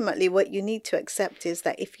ultimately what you need to accept is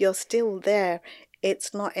that if you're still there,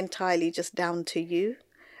 it's not entirely just down to you.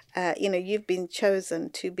 You've been chosen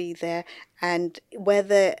to be there, and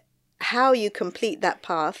how you complete that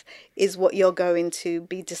path is what you're going to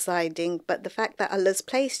be deciding. But the fact that Allah's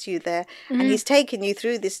placed you there and He's taken you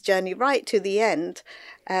through this journey right to the end.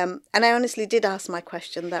 And I honestly did ask my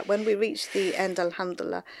question that when we reached the end,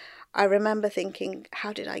 alhamdulillah, I remember thinking,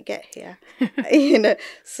 how did I get here?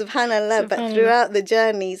 Subhanallah. But throughout the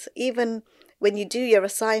journeys, even when you do your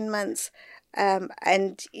assignments,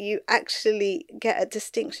 and you actually get a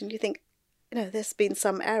distinction, you think, there's been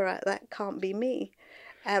some error, that can't be me.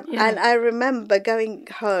 And I remember going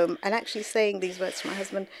home and actually saying these words to my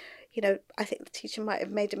husband. I think the teacher might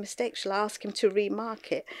have made a mistake. Shall I ask him to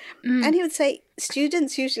remark it? And he would say,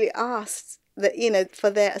 students usually ask that,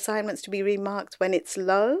 for their assignments to be remarked when it's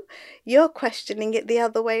low. You're questioning it the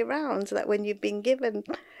other way around, that when you've been given,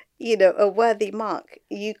 a worthy mark,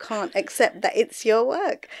 you can't accept that it's your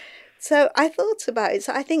work. So I thought about it.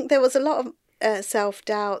 So I think there was a lot of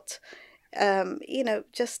self-doubt,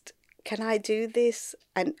 just, can I do this?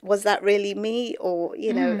 And was that really me? Or,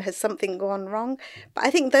 has something gone wrong? But I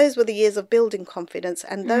think those were the years of building confidence.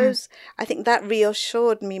 And I think that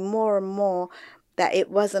reassured me more and more that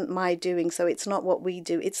it wasn't my doing. So it's not what we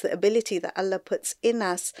do. It's the ability that Allah puts in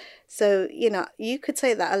us. So, you could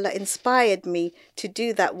say that Allah inspired me to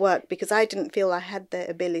do that work because I didn't feel I had the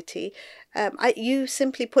ability. You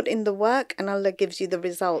simply put in the work and Allah gives you the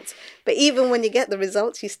results. But even when you get the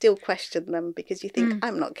results, you still question them because you think,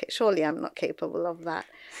 surely I'm not capable of that.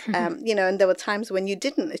 And there were times when you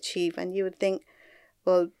didn't achieve and you would think,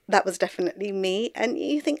 well, that was definitely me. And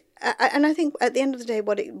you think, and I think at the end of the day,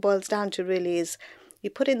 what it boils down to really is you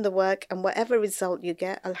put in the work and whatever result you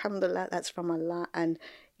get, alhamdulillah, that's from Allah. And,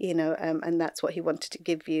 and that's what He wanted to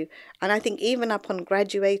give you. And I think even upon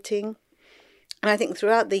graduating, and I think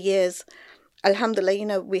throughout the years,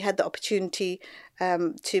 alhamdulillah, we had the opportunity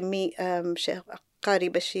to meet Sheikh Qari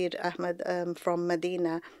Bashir Ahmed from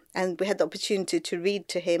Medina, and we had the opportunity to read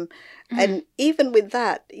to him. And even with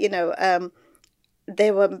that,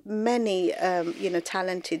 there were many,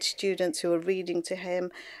 talented students who were reading to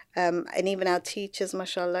him, and even our teachers,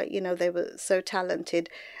 mashallah, they were so talented.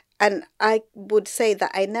 And I would say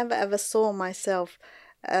that I never ever saw myself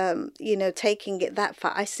taking it that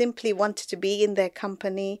far. I simply wanted to be in their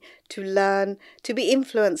company, to learn, to be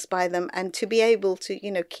influenced by them, and to be able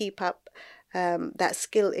to, keep up that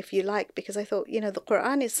skill, if you like, because I thought, the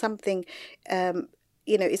Quran is something,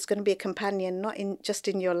 it's going to be a companion, not just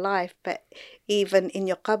in your life, but even in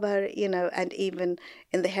your qabr, and even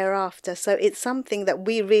in the hereafter. So it's something that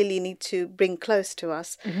we really need to bring close to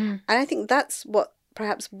us. And I think that's what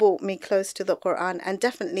perhaps brought me close to the Quran, and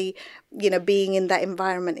definitely, being in that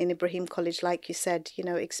environment in Ibrahim College, like you said,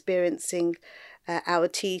 experiencing our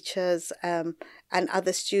teachers and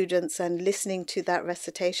other students and listening to that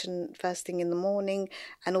recitation first thing in the morning,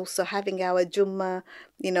 and also having our Jummah,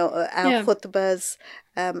 our khutbahs,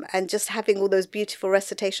 and just having all those beautiful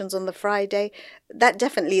recitations on the Friday, that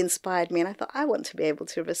definitely inspired me. And I thought, I want to be able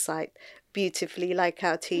to recite beautifully like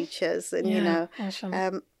our teachers, and,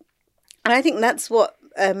 and I think that's what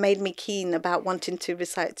made me keen about wanting to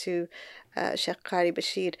recite to Sheikh Qari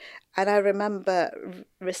Bashir. And I remember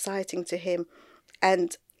reciting to him,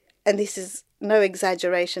 and this is no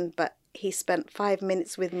exaggeration, but he spent 5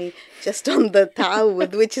 minutes with me just on the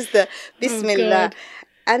ta'awudh, which is the Bismillah.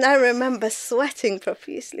 And I remember sweating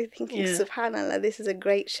profusely, thinking, Subhanallah, this is a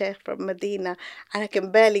great Sheikh from Medina, and I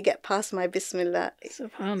can barely get past my Bismillah.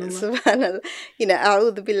 Subhanallah.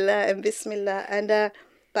 A'udhu Billah and Bismillah. And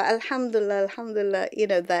but alhamdulillah,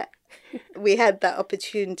 that we had that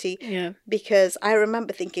opportunity, because I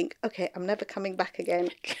remember thinking, okay, I'm never coming back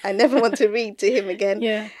again. I never want to read to him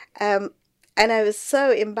again. And I was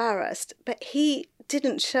so embarrassed, but he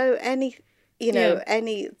didn't show any, you know,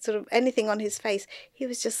 any sort of anything on his face. He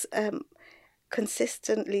was just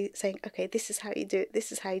consistently saying, okay, this is how you do it,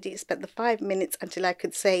 this is how you do it. Spent the 5 minutes until I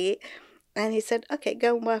could say it. And he said, okay,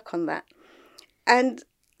 go and work on that. And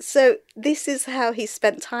so this is how he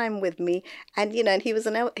spent time with me. And, you know, and he's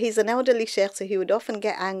an elderly sheikh, so he would often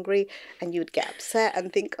get angry and you would get upset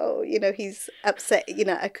and think, oh, you know, he's upset, you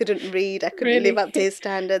know, I couldn't read, I couldn't live up to his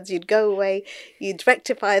standards. You'd go away, you'd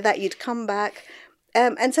rectify that, you'd come back.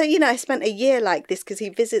 And so, you know, I spent a year like this because he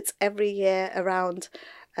visits every year around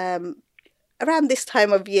this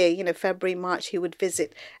time of year, you know, February, March, he would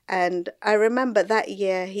visit. And I remember that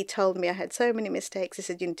year he told me I had so many mistakes. He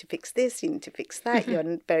said, you need to fix this, you need to fix that.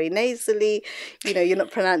 You're very nasally, you know, you're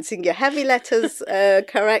not pronouncing your heavy letters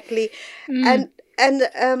correctly. And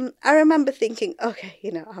I remember thinking, okay,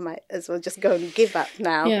 you know, I might as well just go and give up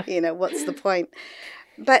now. You know, what's the point?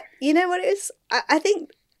 But you know what it is? I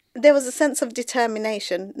think there was a sense of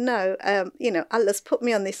determination. No, you know, Allah's put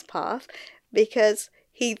me on this path because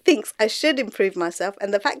he thinks I should improve myself,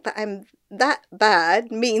 and the fact that I'm that bad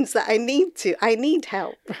means that I need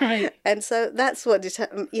help. Right. And so that's what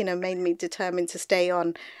you know, made me determined to stay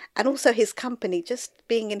on. And also his company, just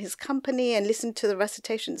being in his company and listening to the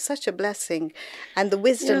recitation, such a blessing. And the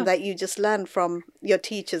wisdom that you just learn from your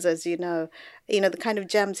teachers, as you know, the kind of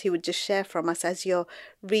gems he would just share from us as you're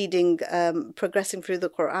reading, progressing through the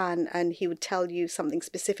Quran, and he would tell you something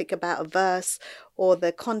specific about a verse or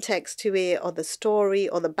the context to it or the story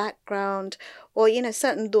or the background, or, you know,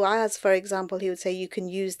 certain du'as, for example, he would say you can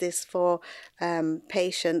use this for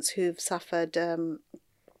patients who've suffered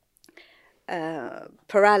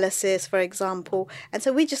paralysis, for example. And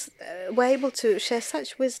so we just were able to share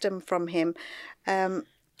such wisdom from him. I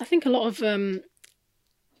think a lot of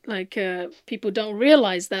people don't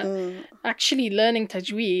realize that actually learning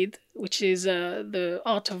tajweed, which is the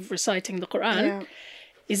art of reciting the Quran,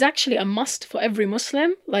 is actually a must for every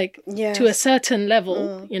Muslim, to a certain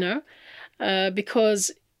level, you know,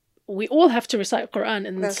 because we all have to recite Quran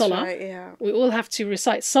in the Salah. Right, we all have to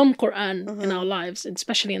recite some Quran in our lives,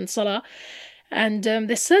 especially in Salah. And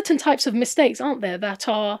there's certain types of mistakes, aren't there, that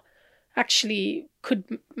are actually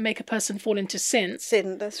could make a person fall into sin.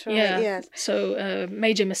 That's right, yes. So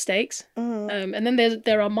major mistakes. And then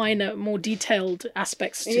there are minor, more detailed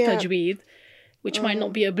aspects to tajweed, which might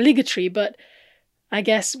not be obligatory, but I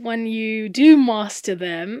guess when you do master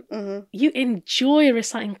them, you enjoy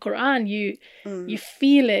reciting Quran, you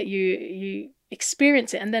feel it, you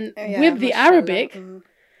experience it. And then with the Arabic,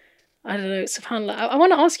 I don't know, subhanAllah, I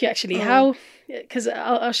want to ask you actually how, because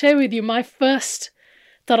I'll share with you my first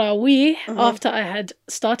Taraweeh after I had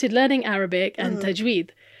started learning Arabic and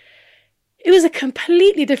tajweed. It was a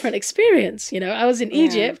completely different experience. You know, I was in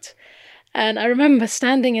Egypt and I remember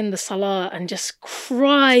standing in the Salah and just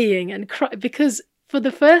crying because for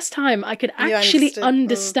the first time I could actually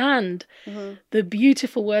understand the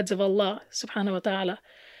beautiful words of Allah subhanahu wa ta'ala.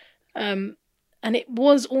 And it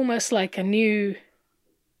was almost like a new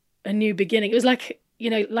beginning. It was like, you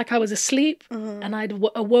know, like I was asleep and I'd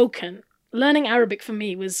awoken. Learning Arabic for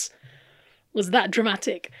me was that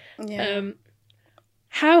dramatic.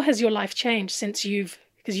 How has your life changed since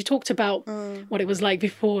because you talked about what it was like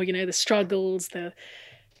before, you know, the struggles,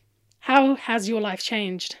 how has your life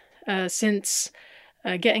changed since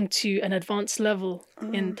getting to an advanced level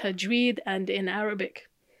in tajweed and in Arabic?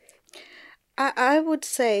 I would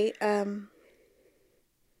say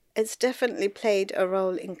it's definitely played a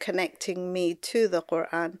role in connecting me to the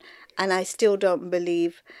Quran, and I still don't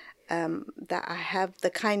believe that I have the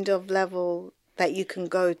kind of level that you can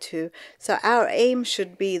go to. So our aim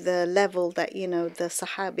should be the level that, you know, the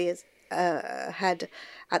Sahabis had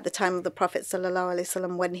at the time of the Prophet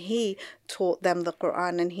ﷺ when he taught them the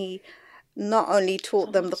Quran, and he not only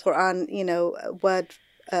taught them the Quran, you know, word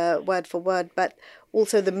for word, but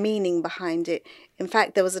also the meaning behind it. In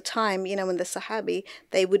fact, there was a time, you know, when the Sahabi,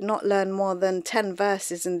 they would not learn more than 10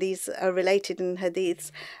 verses, and these are related in hadiths,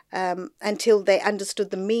 until they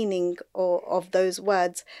understood the meaning of those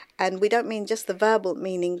words. And we don't mean just the verbal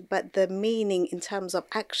meaning, but the meaning in terms of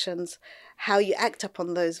actions, how you act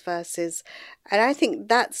upon those verses. And I think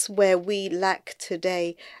that's where we lack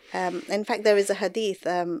today. In fact, there is a hadith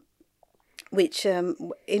in which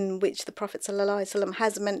the Prophet ﷺ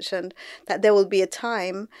has mentioned that there will be a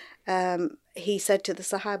time, he said to the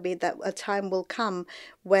Sahabi, that a time will come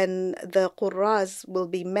when the Qurras will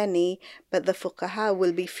be many, but the Fuqaha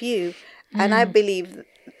will be few. And I believe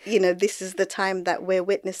this is the time that we're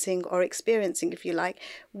witnessing or experiencing, if you like,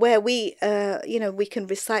 where we, we can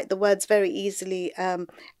recite the words very easily, and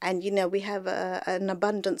we have an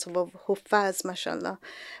abundance of huffaz, mashallah.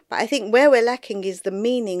 But I think where we're lacking is the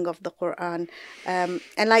meaning of the Quran,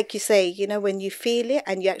 and like you say, when you feel it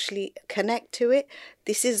and you actually connect to it,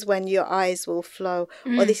 this is when your eyes will flow,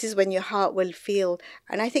 or this is when your heart will feel.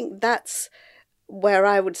 And I think that's where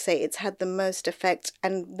I would say it's had the most effect,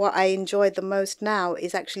 and what I enjoy the most now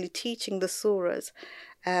is actually teaching the surahs.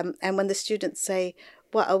 And when the students say,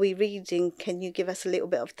 what are we reading? Can you give us a little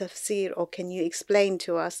bit of tafsir, or can you explain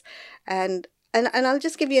to us? And I'll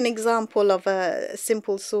just give you an example of a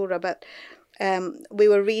simple surah, but we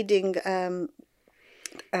were reading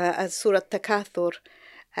a Surah Takathur.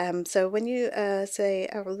 So when you say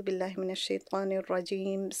أعوذ بالله من الشيطان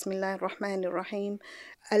الرجيم بسم الله الرحمن الرحيم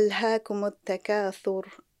ألهاكم التكاثر,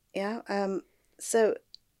 so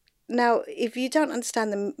now if you don't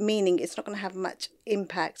understand the meaning, it's not going to have much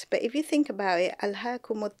impact. But if you think about it,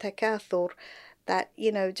 ألهاكم التكاثر, that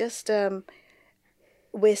just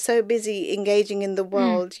we're so busy engaging in the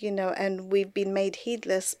world, and we've been made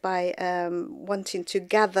heedless by wanting to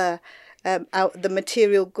gather out the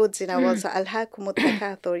material goods in our world. So alhaakumut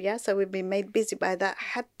takathur, so we've been made busy by that.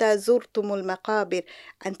 Hatta zurtumul maqabir,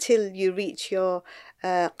 until you reach your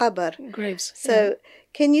qabr, graves. So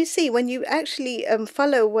can you see, when you actually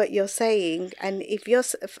follow what you're saying, and if you're,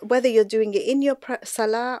 whether you're doing it in your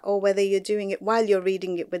salah or whether you're doing it while you're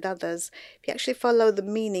reading it with others, if you actually follow the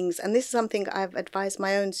meanings, and this is something I've advised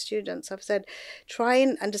my own students, I've said, try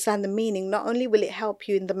and understand the meaning. Not only will it help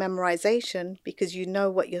you in the memorization because you know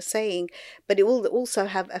what you're saying, but it will also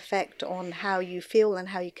have effect on how you feel and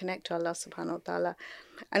how you connect to Allah subhanahu wa ta'ala.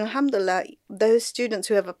 And alhamdulillah, those students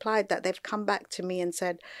who have applied that, they've come back to me and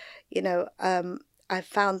said, I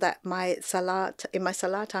found that in my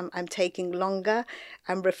salat I'm taking longer,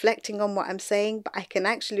 I'm reflecting on what I'm saying, but I can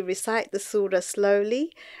actually recite the surah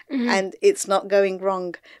slowly, and it's not going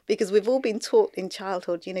wrong, because we've all been taught in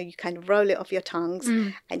childhood, you kind of roll it off your tongues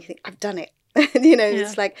and you think, I've done it.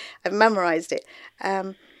 It's like I've memorized it.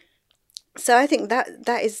 So I think that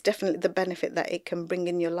is definitely the benefit that it can bring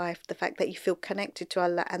in your life, the fact that you feel connected to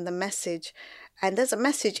Allah and the message. And there's a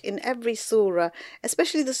message in every surah,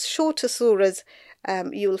 especially the shorter surahs.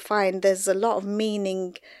 You'll find there's a lot of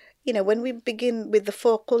meaning. When we begin with the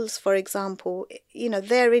 4 quls, for example,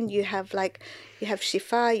 therein you have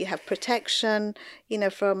shifa, you have protection, you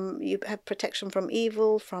have protection from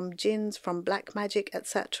evil, from jinns, from black magic,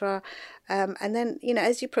 etc. And then,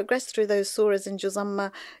 as you progress through those surahs in Juz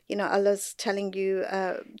Amma, Allah's telling you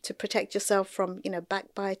to protect yourself from,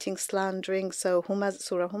 backbiting, slandering. So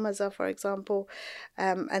Surah Humazah, for example.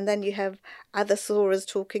 And then you have other surahs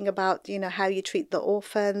talking about, how you treat the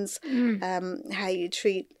orphans, how you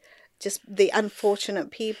treat just the unfortunate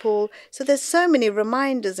people. So there's so many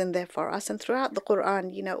reminders in there for us. And throughout the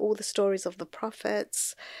Quran, all the stories of the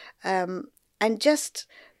prophets, and just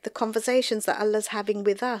the conversations that Allah's having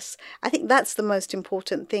with us. I think that's the most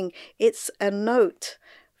important thing. It's a note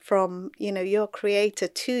from, your creator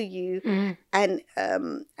to you. And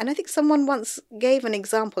I think someone once gave an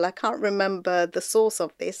example. I can't remember the source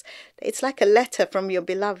of this. It's like a letter from your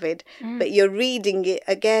beloved, but you're reading it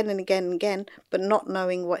again and again and again, but not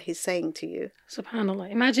knowing what he's saying to you. SubhanAllah.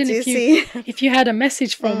 Imagine if you had a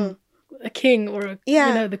message from a king or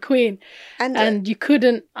the queen, and you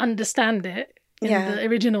couldn't understand it in the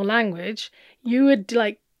original language, you would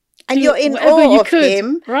and you're in awe of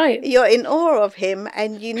him, right? You're in awe of him,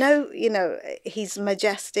 and he's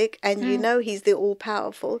majestic, and he's the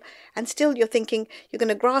all-powerful, and still you're thinking you're going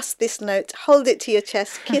to grasp this note, hold it to your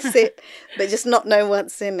chest, kiss it, but just not know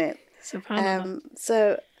what's in it.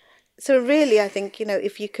 So really, I think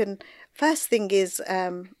if you can. First thing is,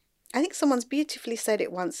 I think someone's beautifully said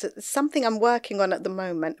it once. It's something I'm working on at the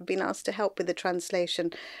moment. I've been asked to help with the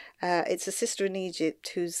translation. It's a sister in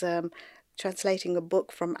Egypt who's translating a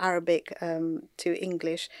book from Arabic to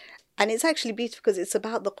English, and it's actually beautiful because it's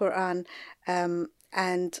about the Quran,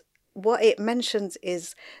 and what it mentions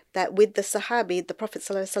is that with the Sahabi, the Prophet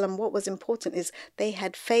ﷺ, what was important is they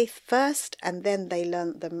had faith first, and then they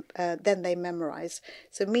learned them, then they memorized.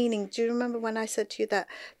 So meaning, do you remember when I said to you that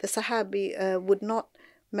the Sahabi would not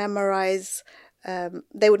memorize?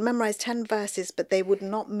 They would memorize 10 verses, but they would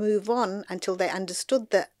not move on until they understood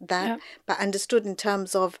that, but understood in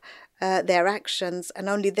terms of their actions, and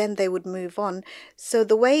only then they would move on. So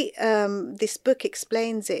the way this book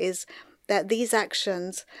explains it is that these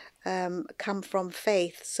actions come from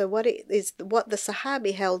faith. So what the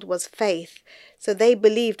Sahabi held was faith. So they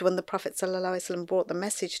believed when the Prophet ﷺ brought the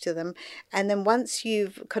message to them. And then once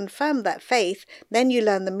you've confirmed that faith, then you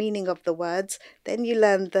learn the meaning of the words. Then you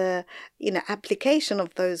learn the application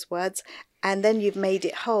of those words. And then you've made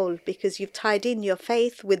it whole because you've tied in your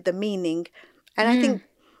faith with the meaning. And I think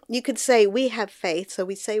you could say we have faith. So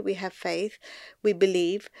we say we have faith. We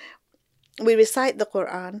believe. We recite the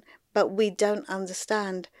Quran, but we don't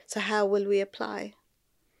understand. So how will we apply?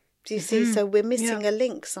 Do you see? So we're missing a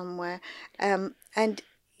link somewhere. And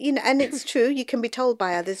it's true. You can be told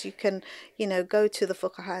by others. You can, go to the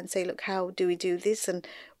fuqaha and say, look, how do we do this? And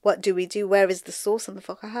what do we do? Where is the source? And the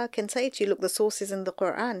fuqaha can say to you, look, the source is in the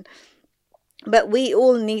Quran. But we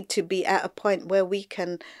all need to be at a point where we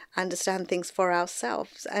can understand things for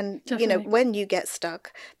ourselves. And, Definitely. When you get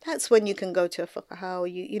stuck, that's when you can go to a fuqaha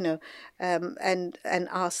or and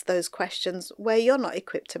ask those questions where you're not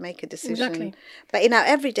equipped to make a decision. Exactly. But in our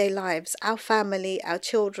everyday lives, our family, our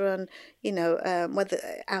children, whether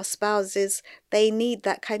our spouses, they need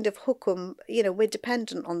that kind of hukum. We're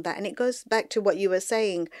dependent on that. And it goes back to what you were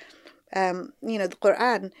saying. The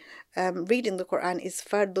Quran, reading the Quran is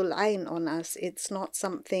fardul ayn on us. It's not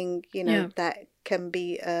something, that can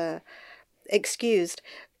be excused.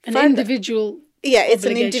 An individual it's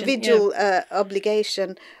an obligation, individual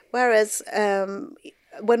obligation. Whereas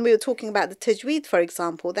when we were talking about the tajweed, for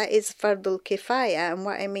example, that is fardul kifaya. And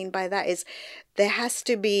what I mean by that is there has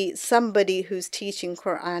to be somebody who's teaching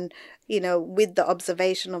Quran, with the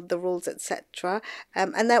observation of the rules, etc.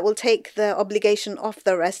 And that will take the obligation off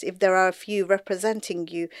the rest if there are a few representing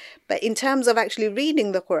you. But in terms of actually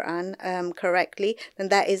reading the Quran correctly, then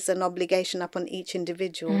that is an obligation upon each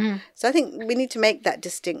individual. So I think we need to make that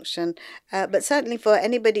distinction. But certainly for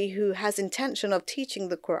anybody who has intention of teaching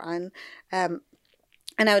the Quran,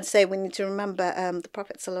 and I would say we need to remember the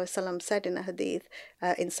Prophet ﷺ said in a hadith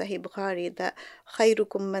in Sahih Bukhari that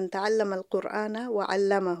خَيْرُكُمْ مَنْ تَعَلَّمَ الْقُرْآنَ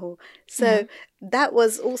وَعَلَّمَهُ. So that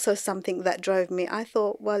was also something that drove me. I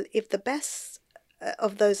thought, well, if the best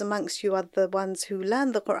of those amongst you are the ones who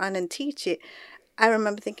learn the Quran and teach it, I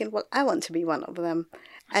remember thinking, well, I want to be one of them.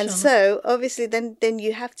 And so obviously then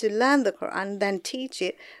you have to learn the Quran, then teach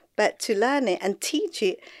it. But to learn it and teach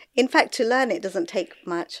it, in fact, to learn it doesn't take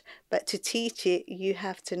much, but to teach it, you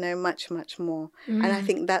have to know much, much more. And I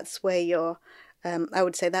think that's where I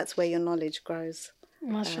would say that's where your knowledge grows.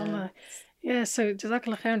 MashaAllah. So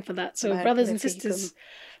Jazakallah khairan for that. So brothers and sisters,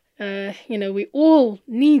 we all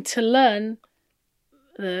need to learn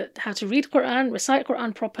how to read Quran, recite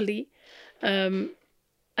Quran properly,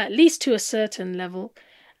 at least to a certain level,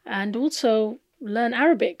 and also learn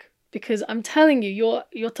Arabic. Because I'm telling you,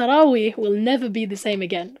 your Taraweeh will never be the same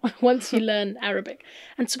again once you learn Arabic.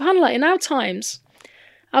 And subhanAllah, in our times,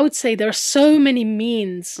 I would say there are so many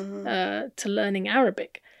means to learning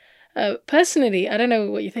Arabic. Personally, I don't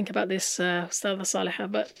know what you think about this, Ustadha Saliha,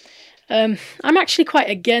 but I'm actually quite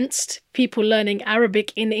against people learning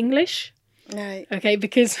Arabic in English. Right. Okay,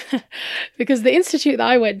 because the institute that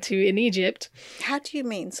I went to in Egypt... How do you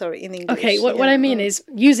mean, sorry, in English? Okay, what I mean is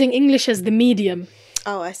using English as the medium.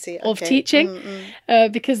 Oh, I see. Of teaching.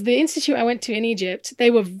 Because the institute I went to in Egypt, they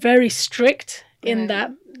were very strict in that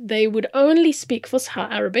they would only speak Fusha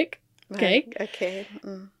Arabic. Okay. Right. Okay.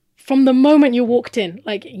 From the moment you walked in,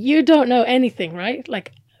 like you don't know anything, right?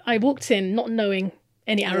 Like I walked in not knowing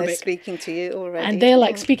any Arabic. They're speaking to you already. And they're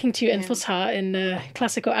like speaking to you in Fusha, in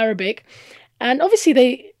classical Arabic. And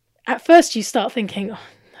obviously at first you start thinking,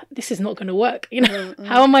 this is not going to work,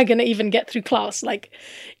 how am I going to even get through class, like,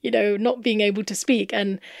 not being able to speak,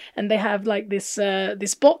 and they have like this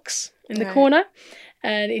box in the corner,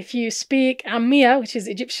 and if you speak Ammiya, which is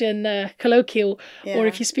Egyptian colloquial, or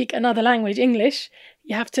if you speak another language, English,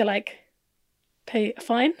 you have to like pay a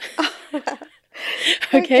fine.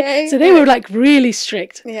 Okay, so they were like really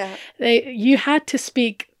strict. You had to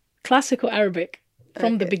speak classical Arabic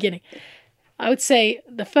from the beginning. I would say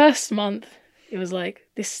the first month it was like,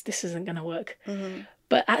 this isn't going to work.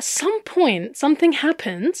 But at some point, something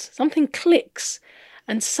happens, something clicks,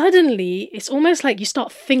 and suddenly it's almost like you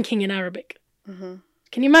start thinking in Arabic.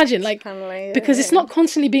 Can you imagine? Like, because it's not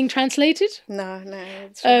constantly being translated. No.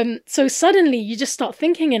 It's right. So suddenly you just start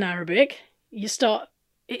thinking in Arabic.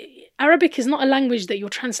 Arabic is not a language that you're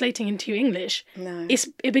translating into English. No.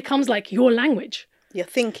 It becomes like your language. You're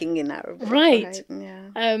thinking in Arabic. Right.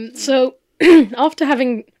 Yeah. So after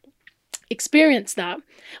having experienced that,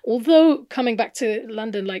 although coming back to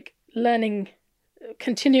London, like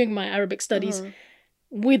continuing my Arabic studies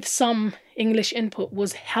with some English input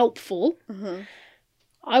was helpful,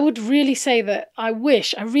 I would really say that I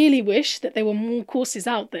really wish that there were more courses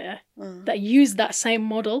out there that use that same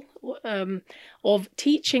model of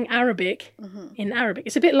teaching Arabic in Arabic.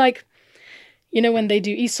 It's a bit like, when they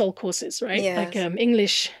do ESOL courses, right? Yes. Like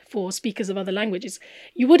English for speakers of other languages.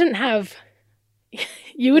 You wouldn't have,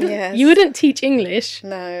 you wouldn't teach English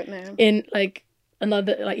No. in like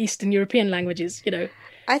another, like Eastern European languages,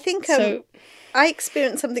 I think So, I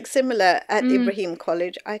experienced something similar at Ibrahim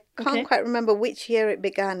College. I can't Okay. quite remember which year it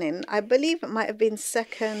began in. I believe it might have been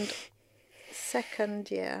second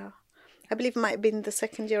year. I believe it might have been the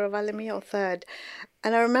second year of Alamiya or third.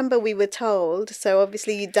 And I remember we were told, so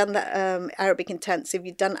obviously you'd done that Arabic intensive,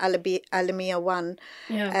 you'd done Alamiya 1.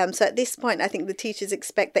 yeah. So at this point, I think the teachers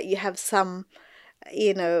expect that you have some,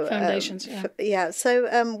 Foundations,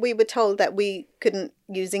 So we were told that we couldn't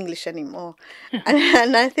use English anymore.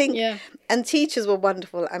 and I think, Yeah. and teachers were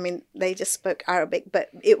wonderful. I mean, they just spoke Arabic, but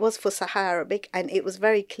it was for Sahara Arabic, and it was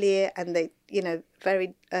very clear, and they,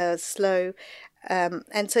 very slow.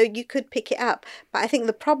 And so you could pick it up. But I think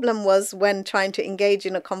the problem was when trying to engage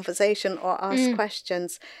in a conversation or ask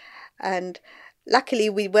questions. And luckily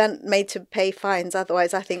we weren't made to pay fines.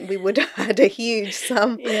 Otherwise, I think we would have had a huge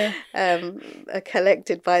sum Yeah.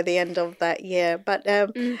 collected by the end of that year. But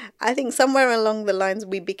I think somewhere along the lines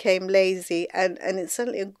we became lazy. And it's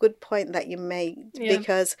certainly a good point that you made. Yeah.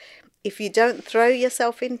 Because if you don't throw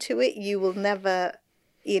yourself into it, you will never...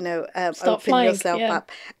 Start open flying, yourself yeah.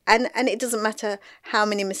 up, and it doesn't matter how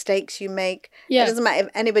many mistakes you make. Yeah. It doesn't matter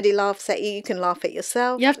if anybody laughs at you. You can laugh at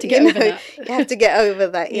yourself. You have to get over that. You have to get over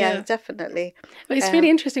that. Yeah, Yeah. definitely. But it's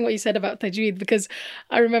really interesting what you said about tajweed, because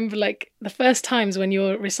I remember like the first times when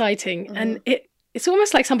you're reciting and it's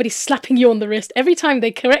almost like somebody slapping you on the wrist every time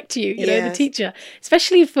they correct you, the Yes. teacher,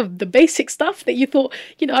 especially for the basic stuff that you thought,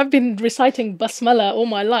 I've been reciting basmala all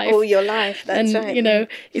my life. All your life. That's and, right.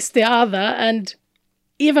 isti'adha, and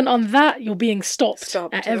even on that, you're being stopped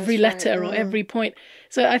Stopped, at every that's right. letter or every point.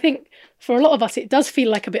 So I think for a lot of us, it does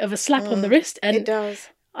feel like a bit of a slap on the wrist. It And does.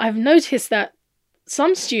 I've noticed that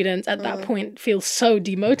some students at that point feel so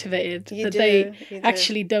demotivated You that do, they you do.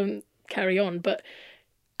 actually don't carry on. But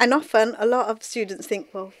And often a lot of students think,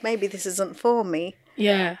 well, maybe this isn't for me.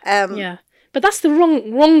 yeah, yeah. But that's the wrong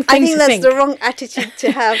thing I think to that's think. the wrong attitude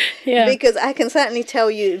to have. Yeah. Because I can certainly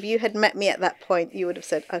tell you, if you had met me at that point, you would have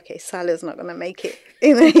said, okay, Salah's not going to make it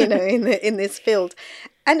in this field.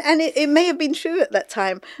 And it may have been true at that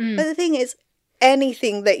time. But the thing is,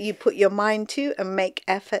 anything that you put your mind to and make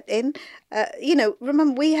effort in,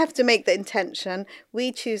 remember, we have to make the intention.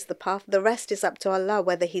 We choose the path. The rest is up to Allah,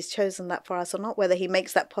 whether He's chosen that for us or not, whether He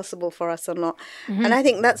makes that possible for us or not. And I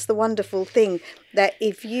think that's the wonderful thing, that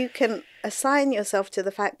if you can assign yourself to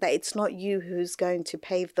the fact that it's not you who's going to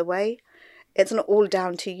pave the way, it's not all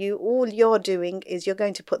down to you. All you're doing is you're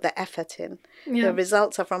going to put the effort in. Yeah. The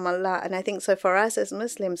results are from Allah. And I think so for us as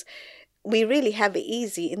Muslims, we really have it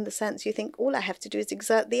easy, in the sense you think all I have to do is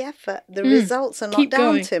exert the effort. The results are not Keep down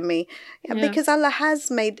going. to me. Yeah. Because Allah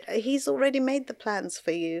He's already made the plans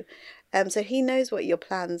for you. So He knows what your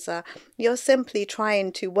plans are. You're simply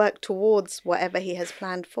trying to work towards whatever He has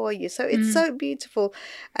planned for you. So it's so beautiful.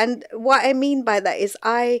 And what I mean by that is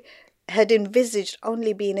I had envisaged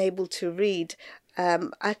only being able to read.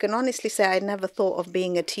 I can honestly say I never thought of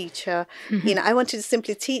being a teacher. I wanted to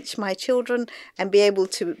simply teach my children and be able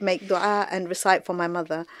to make dua and recite for my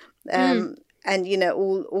mother. And,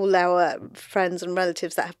 all our friends and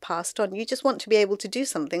relatives that have passed on. You just want to be able to do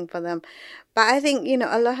something for them. But I think,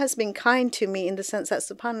 Allah has been kind to me in the sense that,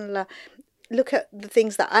 subhanAllah, look at the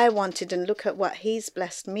things that I wanted and look at what He's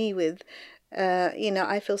blessed me with.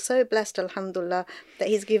 I feel so blessed, alhamdulillah, that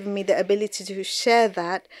He's given me the ability to share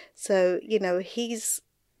that. So, He's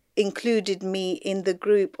included me in the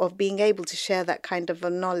group of being able to share that kind of a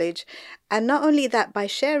knowledge. And not only that, by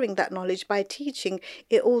sharing that knowledge, by teaching,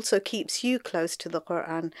 it also keeps you close to the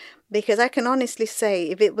Quran. Because I can honestly say,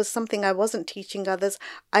 if it was something I wasn't teaching others,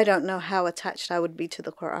 I don't know how attached I would be to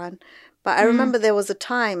the Quran. But I remember there was a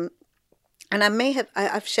time, and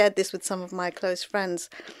I've shared this with some of my close friends.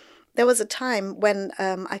 There was a time when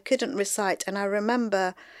I couldn't recite, and I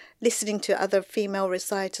remember listening to other female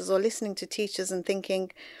reciters or listening to teachers and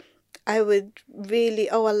thinking, I would really,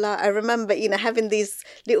 oh Allah, I remember, having these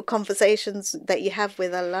little conversations that you have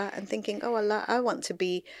with Allah and thinking, oh Allah, I want to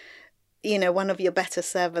be, one of your better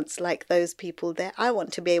servants like those people there. I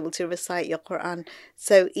want to be able to recite your Quran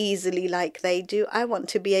so easily like they do. I want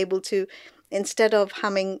to be able to, instead of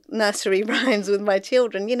humming nursery rhymes with my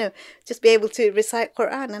children, just be able to recite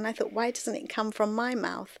Quran. And I thought, why doesn't it come from my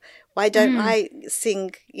mouth? Why don't I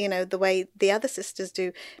sing, the way the other sisters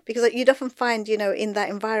do? Because you'd often find, in that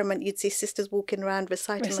environment, you'd see sisters walking around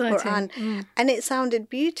reciting the Quran, and it sounded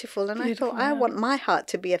beautiful. And I thought, I want my heart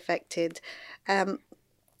to be affected. And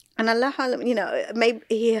Allah, maybe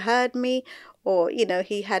He heard me, or,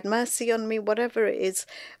 He had mercy on me, whatever it is.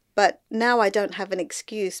 But now I don't have an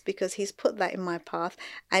excuse, because He's put that in my path.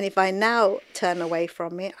 And if I now turn away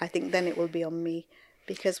from it, I think then it will be on me.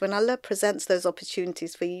 Because when Allah presents those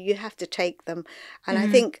opportunities for you, you have to take them. And I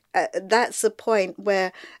think that's the point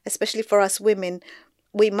where, especially for us women,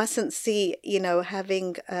 we mustn't see,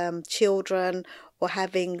 having children or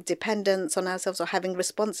having dependence on ourselves or having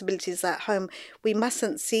responsibilities at home. We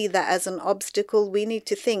mustn't see that as an obstacle. We need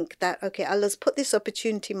to think that, okay, Allah's put this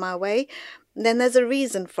opportunity my way, then there's a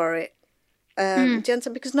reason for it. Do you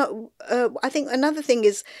understand? Because I think another thing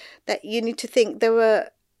is that you need to think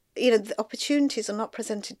the opportunities are not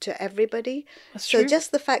presented to everybody. That's so true.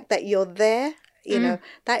 Just the fact that you're there,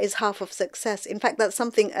 that is half of success. In fact, that's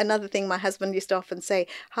another thing my husband used to often say,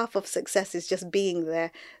 half of success is just being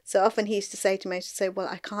there. So often he used to say to me, well,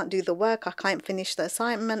 I can't do the work, I can't finish the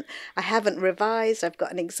assignment, I haven't revised, I've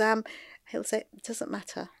got an exam. He'll say, it doesn't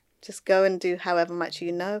matter. Just go and do however much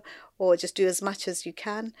you know, or just do as much as you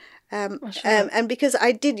can. And because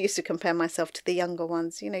I did used to compare myself to the younger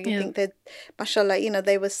ones, think that, mashallah,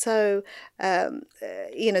 they were so,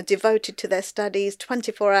 devoted to their studies,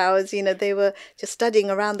 24 hours, they were just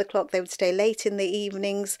studying around the clock. They would stay late in the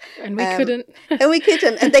evenings. And we couldn't.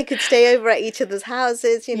 And they could stay over at each other's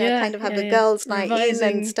houses, kind of have a girls' night in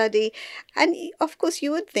and study. And of course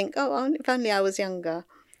you would think, oh, if only I was younger.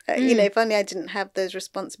 If only I didn't have those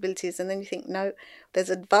responsibilities. And then you think, no, there's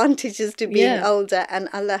advantages to being older, and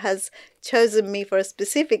Allah has chosen me for a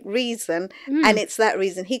specific reason, and it's that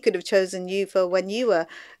reason. He could have chosen you for when you were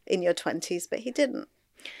in your 20s, but He didn't.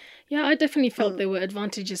 Yeah, I definitely felt there were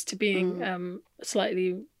advantages to being a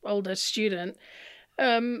slightly older student.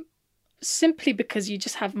 Simply because you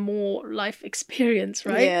just have more life experience,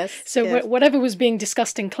 right? Yes. So whatever was being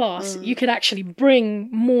discussed in class, you could actually bring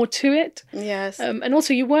more to it. Yes. And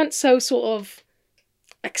also you weren't so sort of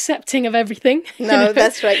accepting of everything. No,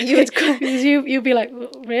 that's right. You'd be like,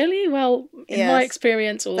 really? Well, in my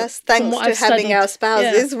experience, or that's thanks from what to I've having studied, our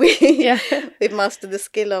spouses, we've mastered the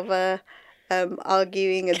skill of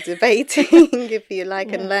arguing and debating, if you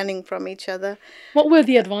like, and learning from each other. What were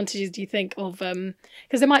the advantages, do you think, of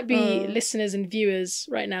because there might be listeners and viewers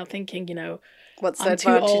right now thinking, what's the I'm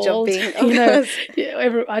advantage too old, of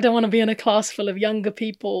being I don't want to be in a class full of younger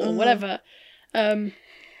people or whatever.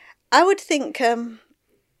 I would think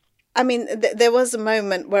there was a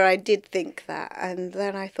moment where I did think that, and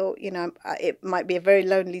then I thought, it might be a very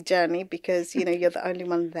lonely journey because, you're the only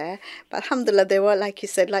one there. But alhamdulillah, there were, like you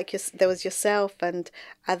said, there was yourself and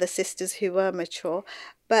other sisters who were mature.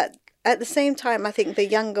 But at the same time, I think the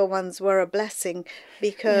younger ones were a blessing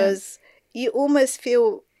because you almost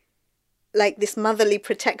feel like this motherly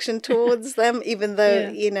protection towards them, even though,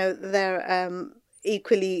 they're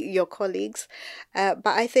equally your colleagues. But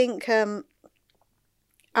I think...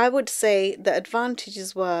 I would say the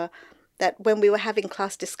advantages were that when we were having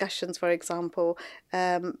class discussions, for example,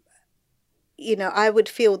 I would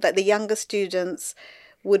feel that the younger students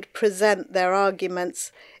would present their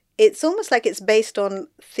arguments. It's almost like it's based on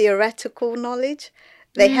theoretical knowledge.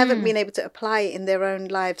 They haven't been able to apply it in their own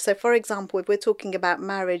lives. So, for example, if we're talking about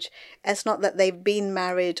marriage, it's not that they've been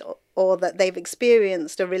married or that they've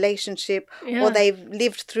experienced a relationship or they've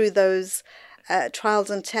lived through those trials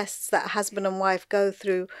and tests that husband and wife go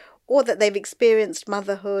through, or that they've experienced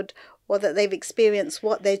motherhood, or that they've experienced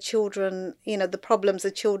what their children, the problems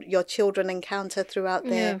your children encounter throughout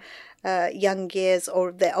their young years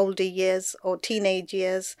or their older years or teenage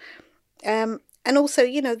years. And also,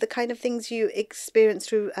 the kind of things you experience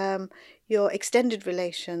through your extended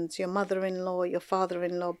relations, your mother-in-law, your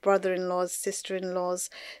father-in-law, brother-in-laws, sister-in-laws.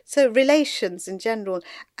 So relations in general.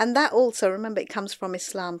 And that also, remember, it comes from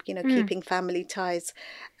Islam, keeping family ties.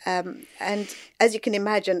 And as you can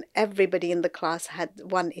imagine, everybody in the class had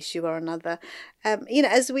one issue or another,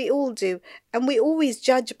 as we all do. And we always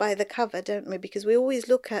judge by the cover, don't we? Because we always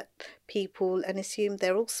look at people and assume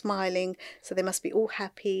they're all smiling, so they must be all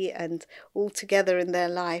happy and all together in their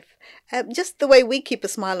life. Just the way we keep a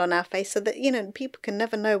smile on our face, so that, people can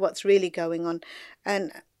never know what's really going on.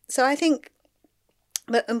 And so I think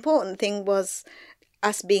the important thing was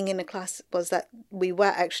us being in a class was that we were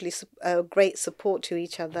actually a great support to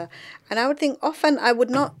each other. And I would think often I would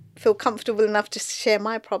not feel comfortable enough to share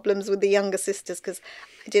my problems with the younger sisters, because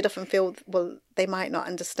I did often feel, well, they might not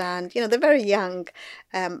understand. They're very young,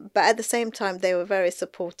 but at the same time, they were very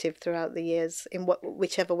supportive throughout the years in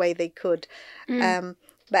whichever way they could.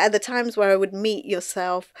 But at the times where I would meet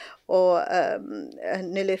yourself or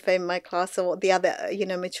Nilufer in my class or the other,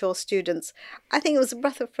 mature students, I think it was a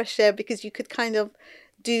breath of fresh air because you could kind of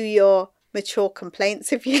do your mature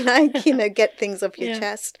complaints, if you like, get things off your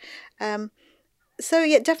chest. So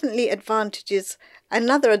yeah, definitely advantages.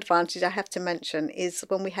 Another advantage I have to mention is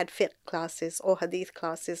when we had fiqh classes or hadith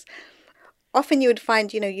classes. Often you would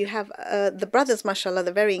find, you have the brothers, mashallah,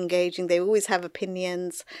 they're very engaging. They always have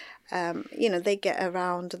opinions. They get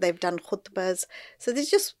around. They've done khutbahs. So there's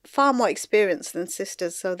just far more experience than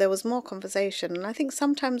sisters. So there was more conversation. And I think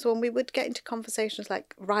sometimes when we would get into conversations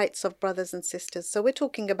like rights of brothers and sisters, so we're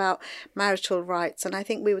talking about marital rights. And I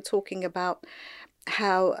think we were talking about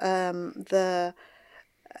how the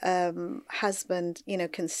husband,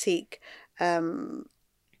 can seek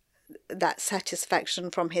that satisfaction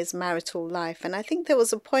from his marital life. And I think there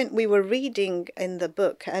was a point we were reading in the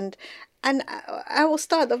book, and I will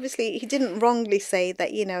start, obviously he didn't wrongly say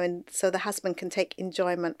that, and so the husband can take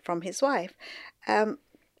enjoyment from his wife.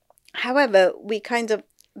 However, we kind of,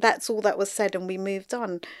 that's all that was said and we moved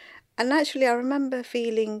on. And actually I remember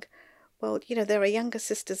feeling, well, there are younger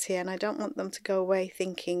sisters here and I don't want them to go away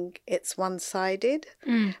thinking it's one-sided.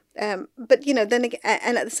 But, then again,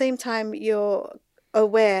 and at the same time, you're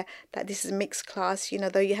aware that this is a mixed class,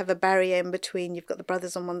 though you have a barrier in between. You've got the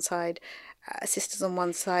brothers on one side, sisters on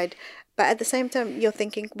one side. But at the same time, you're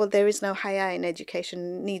thinking, well, there is no haya in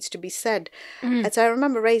education, needs to be said. And so I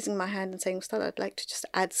remember raising my hand and saying, Ustad, I'd like to just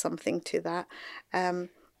add something to that. And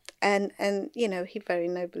he very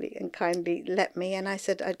nobly and kindly let me. And I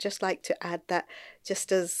said, I'd just like to add that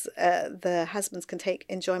just as the husbands can take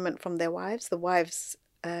enjoyment from their wives, the wives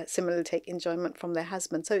similarly take enjoyment from their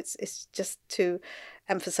husbands. So it's just to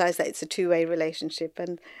emphasize that it's a two-way relationship.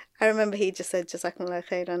 And I remember he just said, Jazakumullah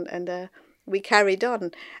khairan, and we carried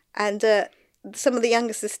on. And some of the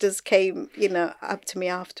younger sisters came, up to me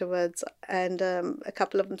afterwards, and a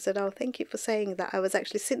couple of them said, oh, thank you for saying that. I was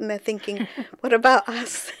actually sitting there thinking, what about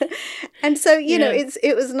us? And so,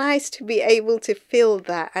 it was nice to be able to feel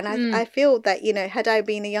that. And I feel that, had I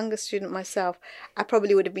been a younger student myself, I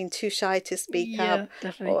probably would have been too shy to speak up,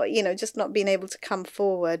 definitely. Or, just not being able to come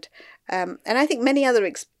forward. And I think many other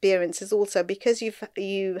experiences also, because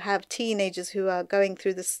you have teenagers who are going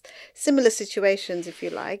through this similar situations, if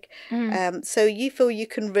you like. So you feel you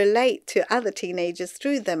can relate to other teenagers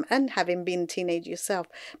through them, and having been a teenager yourself,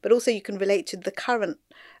 but also you can relate to the current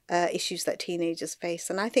issues that teenagers face.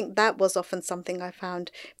 And I think that was often something I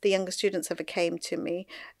found the younger students ever came to me.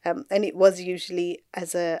 And it was usually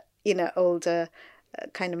as a, older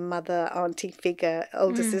kind of mother, auntie figure,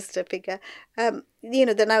 older sister figure, then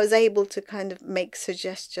I was able to kind of make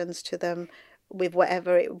suggestions to them with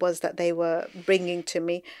whatever it was that they were bringing to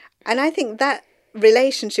me. And I think that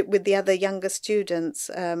relationship with the other younger students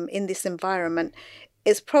in this environment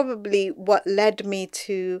is probably what led me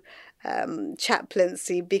to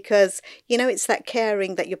chaplaincy, because it's that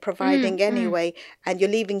caring that you're providing anyway, and you're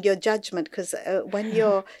leaving your judgment, because when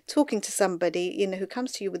you're talking to somebody who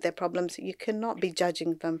comes to you with their problems, you cannot be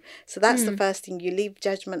judging them. So that's the first thing. You leave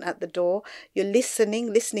judgment at the door. You're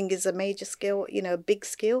listening is a major skill, a big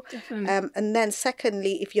skill. And then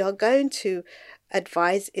secondly, if you're going to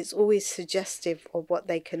advise, it's always suggestive of what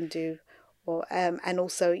they can do, or and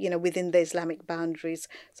also within the Islamic boundaries.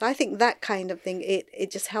 So I think that kind of thing,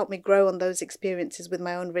 it just helped me grow on those experiences with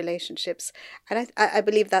my own relationships. And I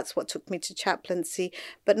believe that's what took me to chaplaincy.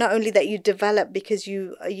 But not only that, you develop because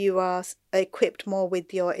you are equipped more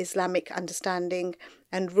with your Islamic understanding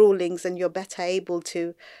and rulings, and you're better able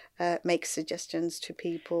to make suggestions to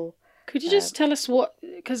people. Could you just tell us what,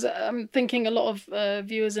 because I'm thinking a lot of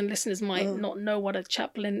viewers and listeners might not know what a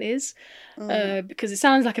chaplain is, because it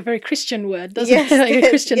sounds like a very Christian word, doesn't it? Like a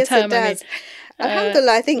Christian term. It does.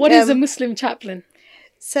 Alhamdulillah, I think. What is a Muslim chaplain?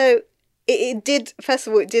 So it did, first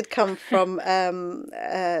of all, it did come from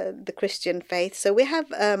the Christian faith. So we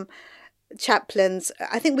have chaplains.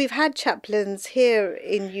 I think we've had chaplains here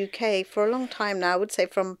in UK for a long time now, I would say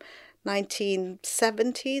from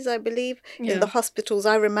 1970s, I believe, in the hospitals.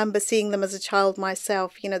 I remember seeing them as a child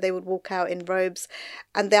myself. They would walk out in robes,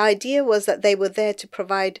 and the idea was that they were there to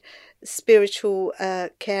provide spiritual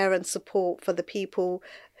care and support for the people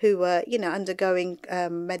who were, undergoing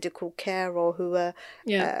medical care, or who were,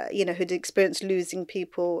 who'd experienced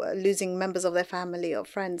losing members of their family or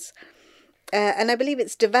friends. And I believe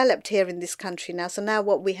it's developed here in this country now. So now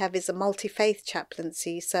what we have is a multi-faith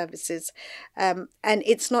chaplaincy services. And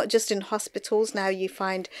it's not just in hospitals. Now you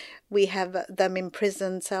find We have them in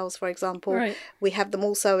prison cells, for example. Right. We have them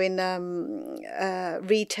also in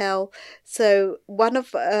retail. So one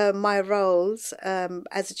of my roles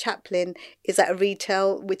as a chaplain is at a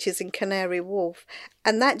retail, which is in Canary Wharf.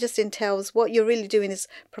 And that just entails what you're really doing is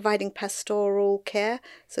providing pastoral care,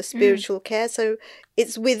 so spiritual care. So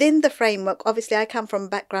it's within the framework. Obviously, I come from a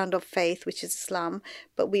background of faith, which is Islam,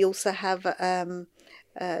 but we also have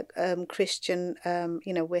Christian,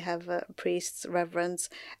 we have priests, reverends,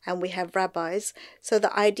 and we have rabbis. So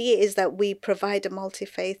the idea is that we provide a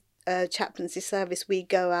multi-faith chaplaincy service. We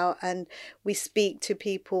go out and we speak to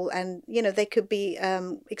people, and they could be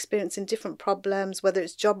experiencing different problems, whether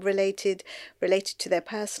it's job related to their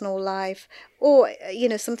personal life, or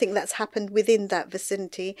something that's happened within that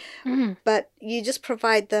vicinity. But you just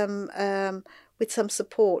provide them with some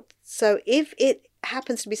support. So if it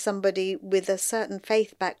happens to be somebody with a certain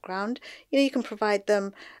faith background, you can provide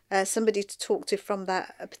them somebody to talk to from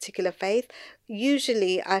that particular faith.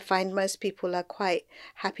 Usually I find most people are quite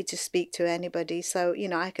happy to speak to anybody. So,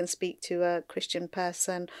 I can speak to a Christian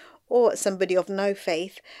person or somebody of no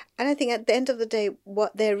faith. And I think at the end of the day,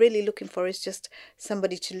 what they're really looking for is just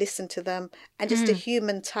somebody to listen to them and just a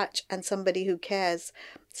human touch and somebody who cares.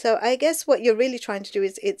 So I guess what you're really trying to do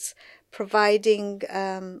is it's providing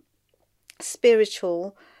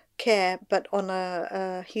spiritual care, but on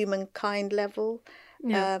a humankind level.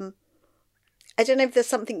 I don't know if there's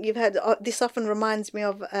something you've heard. This often reminds me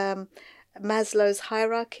of Maslow's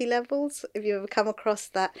hierarchy levels, if you've ever come across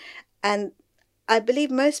that. And I believe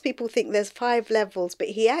most people think there's 5 levels, but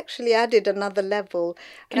he actually added another level.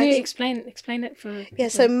 Can you explain it for people? Yeah,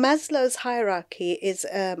 so Maslow's hierarchy is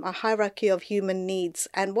a hierarchy of human needs.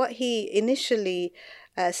 And what he initially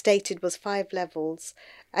stated was 5 levels.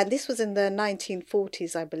 And this was in the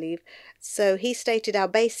 1940s, I believe. So he stated our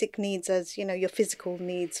basic needs as, your physical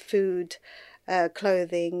needs, food,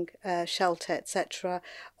 clothing, shelter, etc.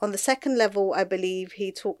 On the second level, I believe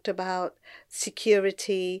he talked about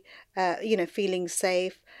security, feeling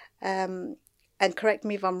safe. And correct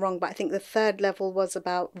me if I'm wrong, but I think the third level was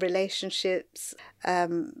about relationships,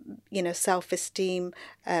 self-esteem,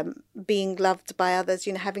 being loved by others,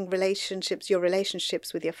 having relationships, your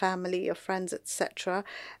relationships with your family, your friends, etc.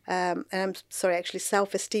 And I'm sorry, actually,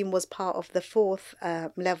 self-esteem was part of the 4th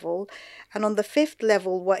level. And on the 5th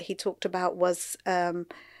level, what he talked about was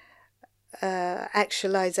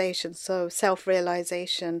actualization, so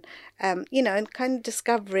self-realization, and kind of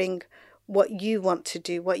discovering what you want to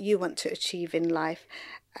do, what you want to achieve in life.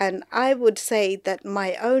 And I would say that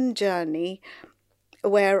my own journey,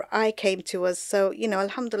 where I came to was, so,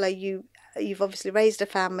 alhamdulillah, you've obviously raised a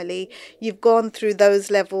family, you've gone through those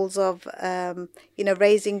levels of,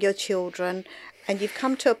 raising your children, and you've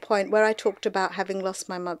come to a point where I talked about having lost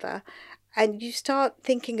my mother, and you start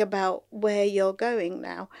thinking about where you're going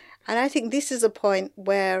now. And I think this is a point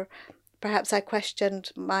where perhaps I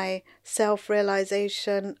questioned my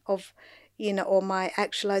self-realization of, or my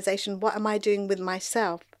actualization. What am I doing with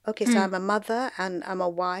myself? Okay, so I'm a mother and I'm a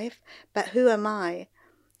wife, but who am I?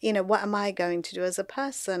 What am I going to do as a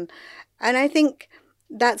person? And I think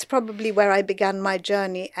that's probably where I began my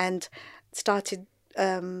journey and started,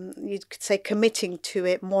 you could say, committing to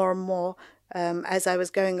it more and more as I was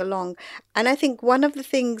going along. And I think one of the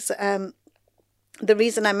things, the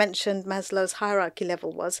reason I mentioned Maslow's hierarchy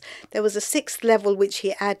level was there was a 6th level which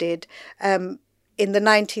he added in the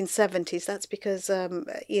 1970s. That's because,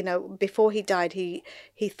 before he died, he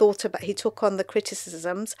took on the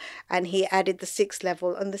criticisms and he added the 6th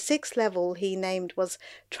level. And the 6th level he named was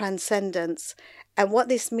transcendence. And what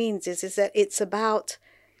this means is that it's about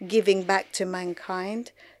giving back to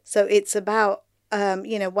mankind. So it's about,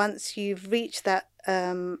 once you've reached that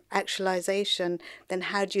actualization, then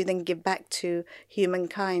how do you then give back to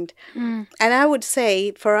humankind? And I would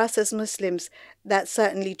say for us as Muslims, that's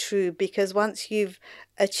certainly true, because once you've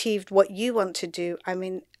achieved what you want to do, I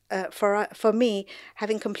mean, for me,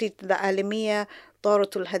 having completed the Alimiyah,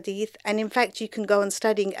 Dawratul Hadith, and in fact you can go on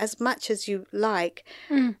studying as much as you like,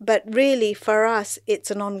 but really for us it's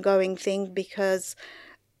an ongoing thing, because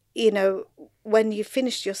when you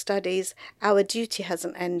finished your studies, our duty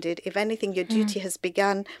hasn't ended. If anything, your duty has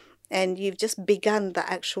begun, and you've just begun the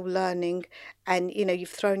actual learning, and you've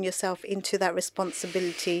thrown yourself into that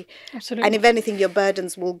responsibility. Absolutely. And if anything, your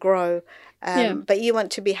burdens will grow. But you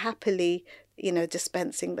want to be happily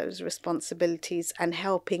dispensing those responsibilities and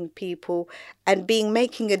helping people and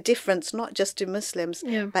making a difference, not just to Muslims,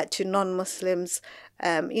 but to non-Muslims,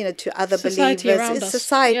 to other Society believers. around It's us.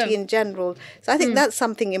 society in general. So I think that's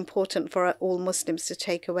something important for all Muslims to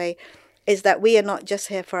take away, is that we are not just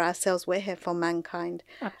here for ourselves, we're here for mankind.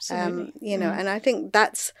 Absolutely. And I think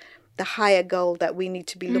that's the higher goal that we need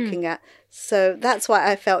to be looking at. So that's why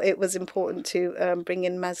I felt it was important to bring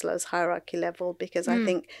in Maslow's hierarchy level, because I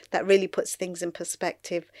think that really puts things in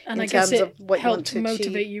perspective And in I guess terms it of what you want helped to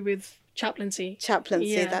motivate achieve. you with chaplaincy.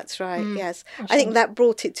 Chaplaincy, that's right, yes. I Mashallah. think that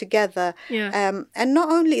brought it together. Yeah. And not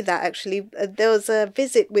only that, actually, there was a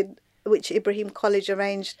visit which Ibrahim College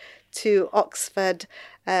arranged to Oxford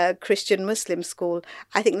Christian Muslim school.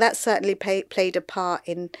 I think that certainly played a part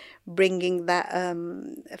in bringing that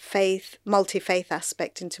multi-faith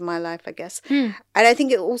aspect into my life, I guess. And I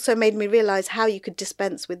think it also made me realize how you could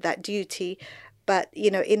dispense with that duty, but, you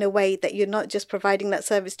know, in a way that you're not just providing that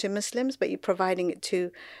service to Muslims, but you're providing it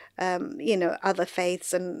to, you know, other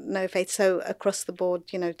faiths and no faith. So across the board,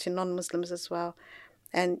 you know, to non-Muslims as well.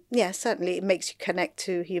 And yeah, certainly it makes you connect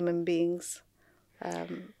to human beings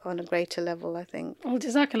on a greater level, I think. Well,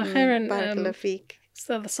 Jazakallah khairan, Barakallah feek.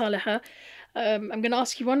 Ustadha Saliha. I'm going to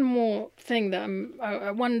ask you one more thing that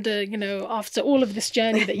I wonder, you know, after all of this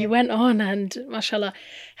journey that you went on, and mashallah,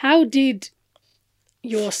 how did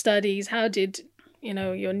your studies, how did, you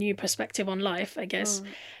know, your new perspective on life, I guess,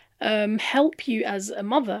 help you as a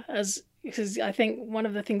mother? Because I think one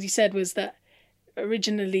of the things you said was that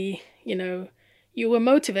originally, you know, you were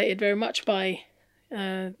motivated very much by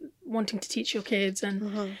wanting to teach your kids.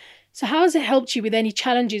 And so how has it helped you with any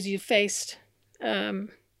challenges you've faced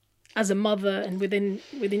as a mother and within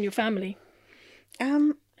your family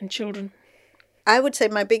and children? I would say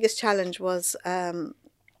my biggest challenge was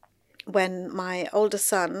when my older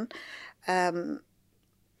son,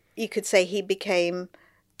 you could say he became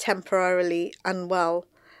temporarily unwell.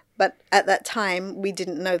 But at that time, we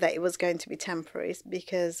didn't know that it was going to be temporary,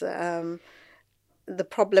 because the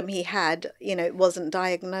problem he had, you know, it wasn't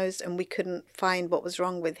diagnosed and we couldn't find what was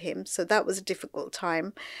wrong with him. So that was a difficult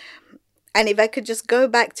time. And if I could just go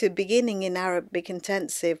back to beginning in Arabic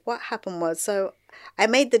intensive, what happened was, so I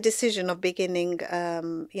made the decision of beginning,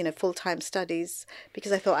 you know, full-time studies,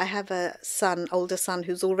 because I thought I have a older son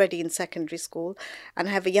who's already in secondary school, and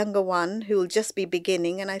I have a younger one who will just be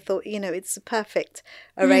beginning. And I thought, you know, it's a perfect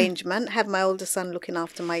arrangement. Have my older son looking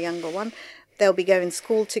after my younger one. They'll be going to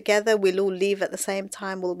school together. We'll all leave at the same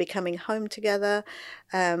time. We'll be coming home together.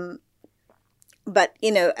 But,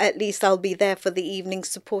 you know, at least I'll be there for the evening,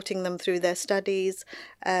 supporting them through their studies.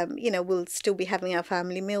 You know, we'll still be having our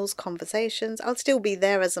family meals, conversations. I'll still be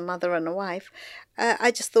there as a mother and a wife.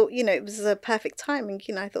 I just thought, you know, it was a perfect timing.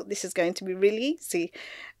 You know, I thought this is going to be really easy,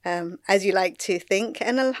 as you like to think.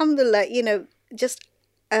 And alhamdulillah, you know, just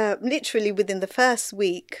literally within the first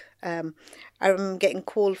week, I'm getting a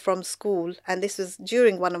call from school, and this was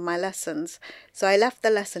during one of my lessons. So I left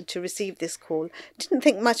the lesson to receive this call. Didn't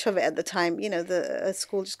think much of it at the time. You know, the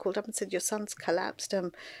school just called up and said, your son's collapsed.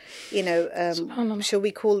 You know, shall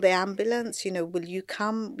we call the ambulance? You know, will you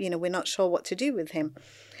come? You know, we're not sure what to do with him.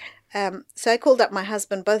 So I called up my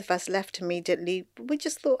husband. Both of us left immediately. We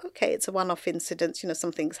just thought, okay, it's a one-off incident. You know,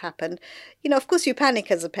 something's happened. You know, of course you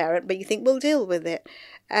panic as a parent, but you think we'll deal with it.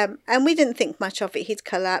 And we didn't think much of it. He'd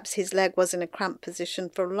collapsed. His leg was in a cramped position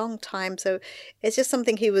for a long time. So it's just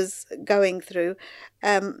something he was going through.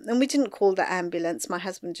 And we didn't call the ambulance. My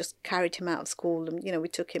husband just carried him out of school, and, you know, we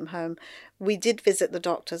took him home. We did visit the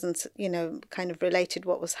doctors and, you know, kind of related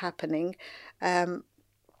what was happening.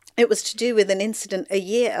 It was to do with an incident a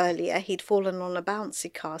year earlier. He'd fallen on a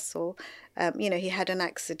bouncy castle. You know, he had an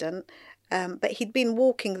accident. But he'd been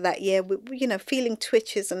walking that year, you know, feeling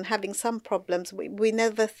twitches and having some problems. We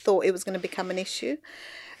never thought it was going to become an issue.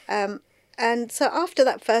 And so after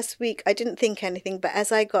that first week, I didn't think anything. But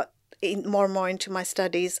as I got more and more into my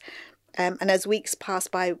studies, and as weeks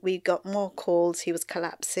passed by, we got more calls. He was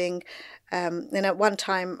collapsing. And at one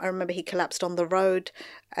time, I remember he collapsed on the road,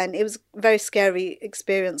 and it was a very scary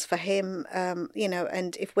experience for him, you know,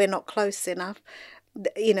 and if we're not close enough,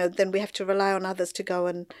 you know, then we have to rely on others to go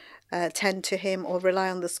and tend to him, or rely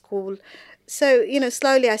on the school. So, you know,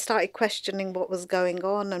 slowly I started questioning what was going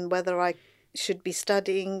on and whether I should be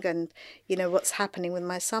studying, and, you know, what's happening with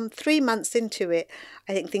my son. 3 months into it,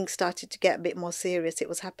 I think things started to get a bit more serious. It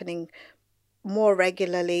was happening more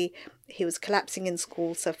regularly. He was collapsing in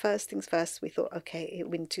school. So first things first, we thought, okay,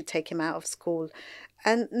 we need to take him out of school.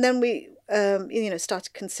 And then we, you know,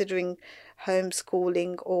 started considering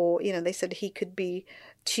homeschooling, or, you know, they said he could be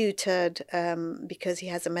tutored because he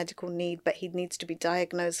has a medical need, but he needs to be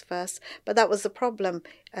diagnosed first. But that was the problem.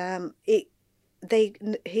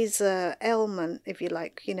 His ailment, if you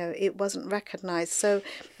like, you know, it wasn't recognized. So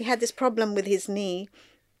he had this problem with his knee,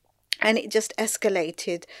 and it just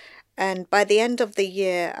escalated. And by the end of the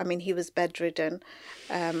year, I mean, he was bedridden.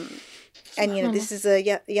 And, you know, this is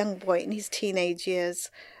a young boy in his teenage years,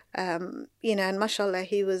 you know, and mashallah,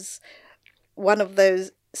 he was one of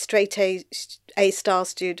those straight A star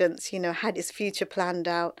students, had his future planned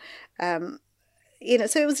out. So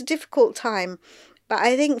it was a difficult time. But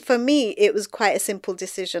I think for me, it was quite a simple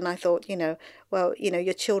decision. I thought, well,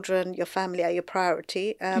 your children, your family are your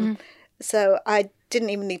priority. So I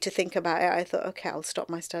didn't even need to think about it. I thought, okay, I'll stop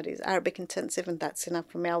my studies. Arabic intensive, and that's enough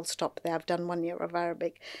for me. I'll stop there. I've done 1 year of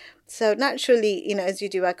Arabic. So naturally, as you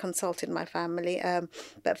do, I consulted my family.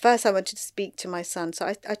 But first I wanted to speak to my son. So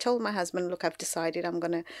I told my husband, look, I've decided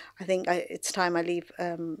it's time I leave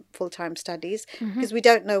full-time studies, because we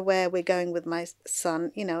don't know where we're going with my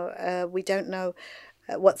son. We don't know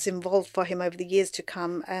what's involved for him over the years to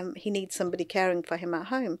come. He needs somebody caring for him at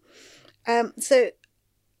home. So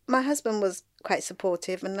my husband was quite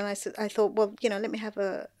supportive, and then I thought, well, let me have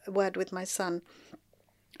a word with my son.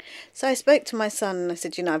 So I spoke to my son and I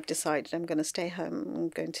said, I've decided I'm going to stay home. I'm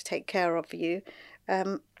going to take care of you.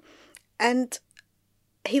 And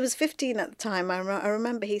he was 15 at the time. I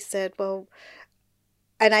remember he said, well,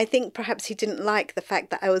 and I think perhaps he didn't like the fact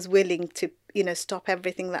that I was willing to, stop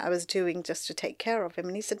everything that I was doing just to take care of him.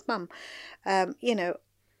 And he said, Mum,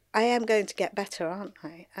 I am going to get better, aren't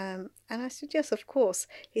I? And I said, yes, of course.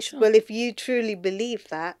 He said, well, if you truly believe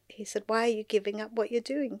that, he said, why are you giving up what you're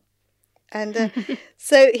doing? And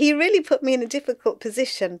so he really put me in a difficult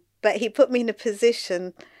position, but he put me in a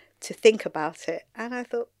position to think about it. And I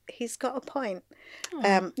thought, he's got a point.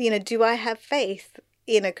 Do I have faith?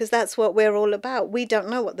 Because that's what we're all about. We don't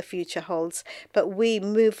know what the future holds, but we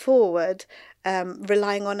move forward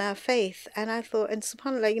relying on our faith. And I thought, and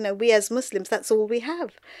subhanAllah, we as Muslims, that's all we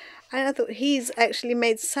have. And I thought, he's actually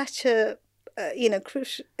made such a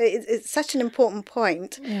crucial, it's such an important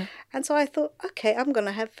point. Yeah. And so I thought, okay, I'm going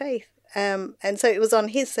to have faith. And so it was on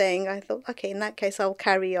his saying, I thought, okay, in that case, I'll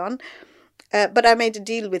carry on. But I made a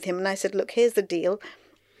deal with him and I said, look, here's the deal.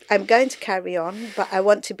 I'm going to carry on, but I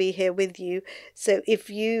want to be here with you. So if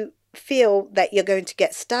you feel that you're going to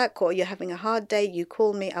get stuck or you're having a hard day, you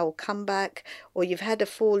call me, I will come back. Or you've had a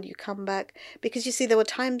fall, you come back. Because you see, there were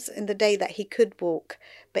times in the day that he could walk,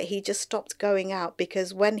 but he just stopped going out,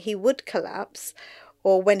 because when he would collapse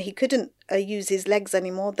or when he couldn't use his legs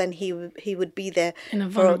anymore, then he would be there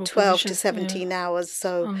for 12 position. to 17 hours.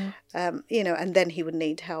 So, and then he would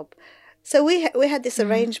need help. So we had this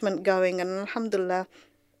arrangement going, and alhamdulillah,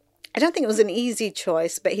 I don't think it was an easy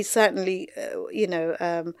choice, but he certainly,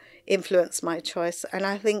 influenced my choice. And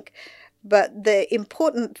I think, but the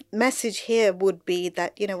important message here would be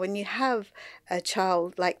that, when you have a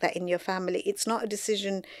child like that in your family, it's not a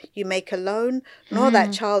decision you make alone, nor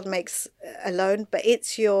that child makes alone, but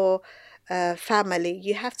it's your family.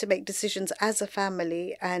 You have to make decisions as a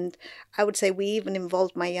family. And I would say we even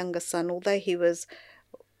involved my younger son, although he was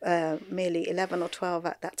merely 11 or 12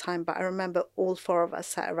 at that time, but I remember all four of us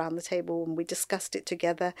sat around the table and we discussed it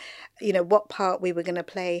together, what part we were going to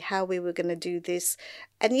play, how we were going to do this,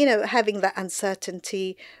 and having that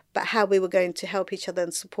uncertainty, but how we were going to help each other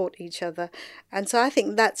and support each other. And so I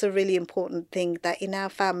think that's a really important thing, that in our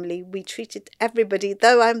family we treated everybody,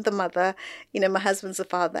 though I'm the mother, my husband's the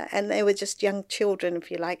father, and they were just young children,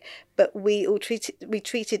 if you like, but we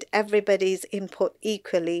treated everybody's input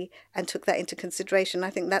equally and took that into consideration. I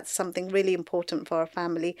think that's something really important for a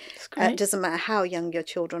family. It doesn't matter how young your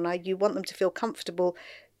children are, you want them to feel comfortable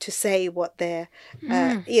to say what their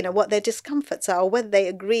what their discomforts are, or whether they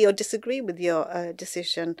agree or disagree with your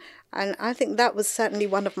decision. And I think that was certainly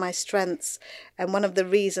one of my strengths, and one of the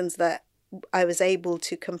reasons that I was able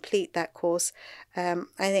to complete that course. I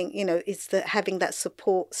think it's having that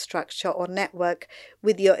support structure or network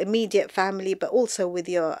with your immediate family, but also with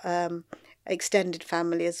your extended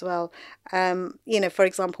family as well. For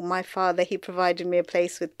example, my father, he provided me a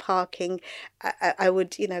place with parking. I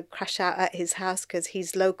would crash out at his house because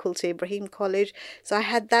he's local to Ibrahim College, so I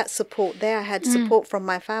had that support there. I had support from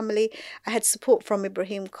my family, I had support from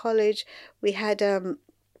Ibrahim College. We had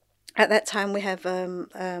at that time we have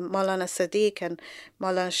Maulana Sadiq and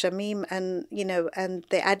Maulana Shamim, and and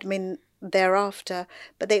the admin thereafter,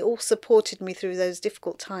 but they all supported me through those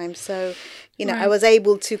difficult times. So I was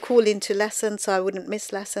able to call into lessons, so I wouldn't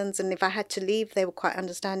miss lessons, and if I had to leave, they were quite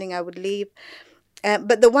understanding, I would leave.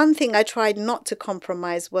 But the one thing I tried not to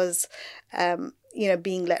compromise was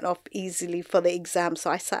being let off easily for the exam.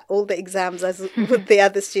 So I sat all the exams as with the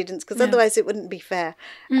other students, because otherwise it wouldn't be fair.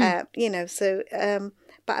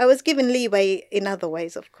 But I was given leeway in other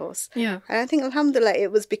ways, of course. Yeah. And I think, alhamdulillah,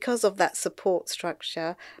 it was because of that support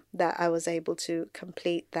structure that I was able to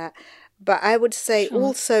complete that. But I would say Sure.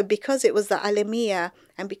 also, because it was the Alamiya,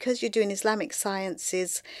 and because you're doing Islamic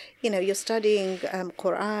sciences, you're studying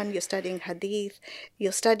Quran, you're studying Hadith,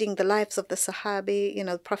 you're studying the lives of the Sahabi,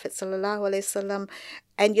 the Prophet Sallallahu Alaihi Wasallam,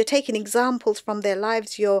 and you're taking examples from their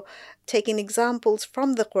lives, you're taking examples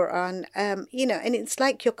from the Quran, and it's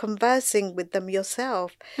like you're conversing with them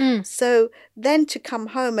yourself. So then to come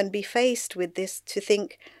home and be faced with this, to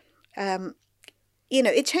think,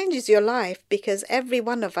 it changes your life, because every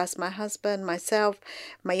one of us, my husband, myself,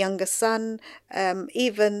 my younger son,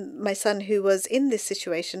 even my son who was in this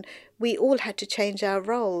situation, we all had to change our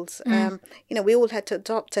roles. We all had to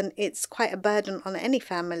adopt, and it's quite a burden on any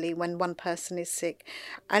family when one person is sick.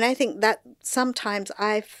 And I think that sometimes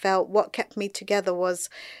I felt what kept me together was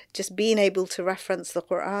just being able to reference the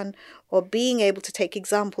Quran, or being able to take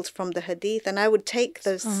examples from the Hadith. And I would take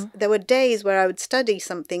those, there were days where I would study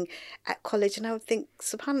something at college and I would think,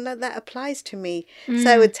 subhanAllah, that applies to me. So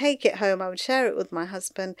I would take it home, I would share it with my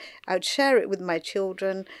husband, I would share it with my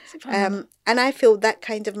children. And I feel that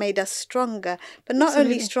kind of made us stronger. But not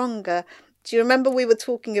only stronger, do you remember we were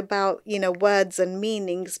talking about, words and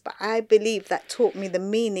meanings? But I believe that taught me the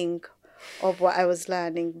meaning of what I was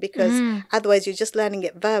learning, because otherwise you're just learning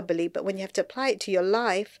it verbally, but when you have to apply it to your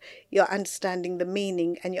life, you're understanding the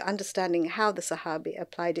meaning, and you're understanding how the Sahabi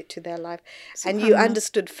applied it to their life. And you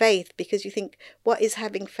understood faith, because you think, what is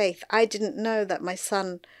having faith? I didn't know that my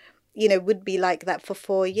son would be like that for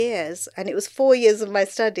 4 years. And it was 4 years of my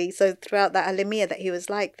study. So throughout the Alamiya that he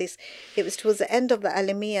was like this. It was towards the end of the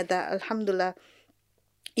Alamiya that, alhamdulillah,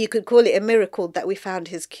 you could call it a miracle that we found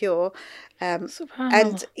his cure. And,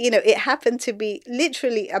 it happened to be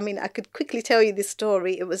literally, I could quickly tell you this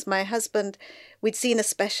story. It was my husband, we'd seen a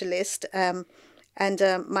specialist, and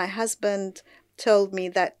my husband told me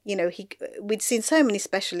that, we'd seen so many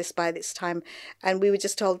specialists by this time, and we were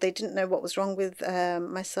just told they didn't know what was wrong with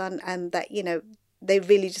my son, and that, they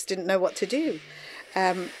really just didn't know what to do.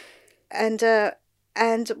 And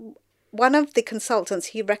one of the consultants,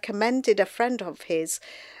 he recommended a friend of his,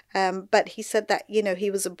 but he said that,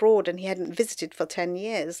 he was abroad and he hadn't visited for 10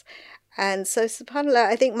 years. And so, subhanAllah,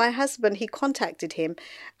 I think my husband, he contacted him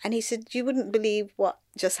and he said, you wouldn't believe what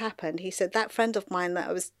just happened. He said, that friend of mine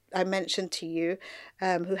that I mentioned to you,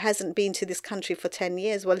 who hasn't been to this country for 10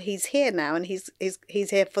 years, well, he's here now, and he's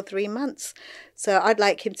here for 3 months. So I'd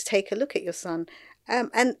like him to take a look at your son.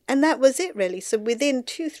 And that was it, really. So within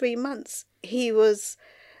 2-3 months, he was,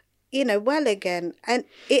 well again. And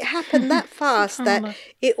it happened that fast that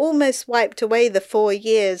it almost wiped away the 4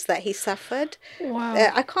 years that he suffered. Wow.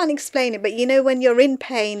 I can't explain it, but when you're in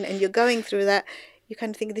pain and you're going through that, you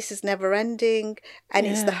kind of think this is never ending. And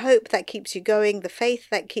it's the hope that keeps you going, the faith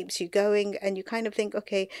that keeps you going. And you kind of think,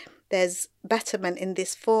 okay, there's betterment in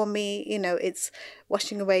this for me. It's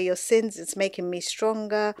washing away your sins. It's making me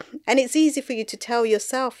stronger. And it's easy for you to tell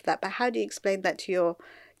yourself that, but how do you explain that to your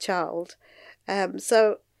child?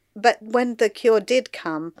 But when the cure did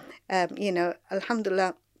come,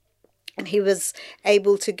 alhamdulillah, and he was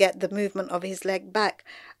able to get the movement of his leg back,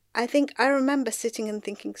 I think I remember sitting and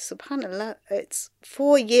thinking, subhanAllah, it's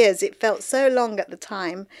 4 years. It felt so long at the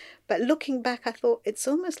time. But looking back, I thought it's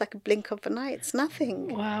almost like a blink of an eye. It's nothing.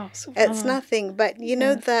 Wow. It's nothing. But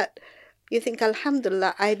that you think,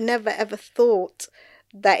 alhamdulillah, I never ever thought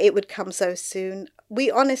that it would come so soon.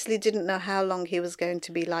 We honestly didn't know how long he was going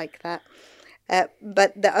to be like that.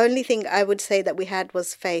 But the only thing I would say that we had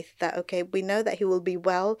was faith that, okay, we know that he will be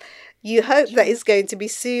well. You hope that it's going to be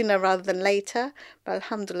sooner rather than later. But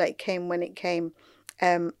alhamdulillah, it came when it came.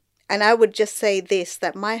 And I would just say this,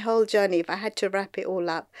 that my whole journey, if I had to wrap it all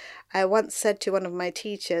up, I once said to one of my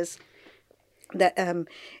teachers that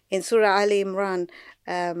in Surah Ali Imran,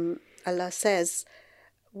 Allah says,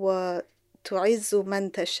 وَتُعِزُّ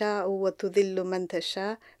مَنْ تَشَاءُ وَتُذِلُّ مَنْ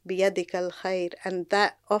تَشَاءُ بِيَدِكَ الْخَيْرِ. And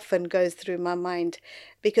that often goes through my mind,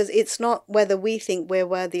 because it's not whether we think we're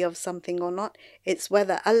worthy of something or not, it's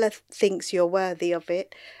whether Allah thinks you're worthy of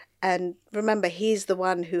it. And remember, he's the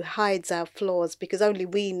one who hides our flaws, because only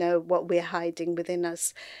we know what we're hiding within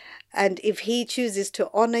us. And if he chooses to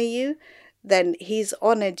honor you, then he's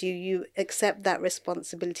honored you. You accept that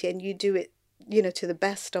responsibility and you do it, to the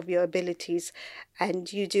best of your abilities,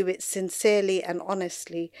 and you do it sincerely and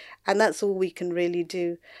honestly. And that's all we can really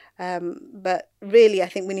do. But really, I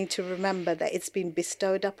think we need to remember that it's been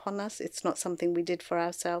bestowed upon us. It's not something we did for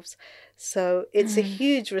ourselves. So it's a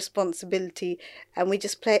huge responsibility. And we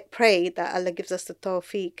just pray that Allah gives us the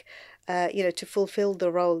tawfiq, to fulfill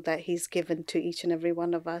the role that he's given to each and every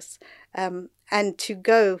one of us, and to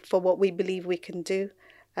go for what we believe we can do,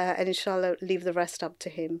 and inshallah leave the rest up to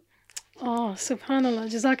him. Oh, subhanallah.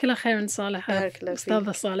 Jazakallah khairan, Saliha, Barakallahu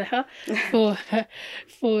Ustadha Saliha,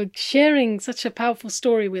 for sharing such a powerful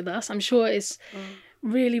story with us. I'm sure it's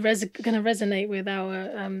really going to resonate with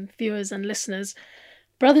our viewers and listeners.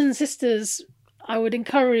 Brothers and sisters, I would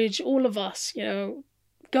encourage all of us, go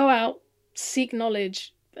out, seek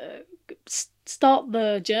knowledge, start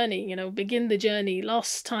the journey, begin the journey.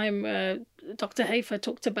 Last time, Dr. Haifa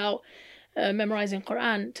talked about memorizing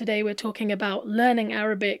Quran. Today we're talking about learning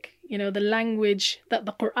Arabic, the language that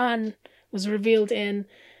the Quran was revealed in,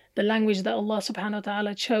 the language that Allah subhanahu wa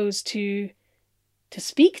ta'ala chose to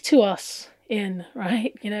speak to us in,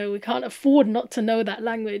 right? We can't afford not to know that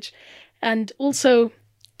language. And also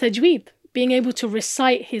tajweed, being able to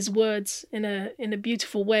recite his words in a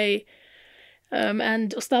beautiful way.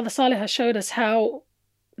 And Ustadha Saleh has showed us how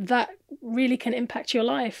that really can impact your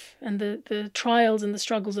life and the trials and the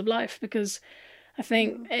struggles of life, because I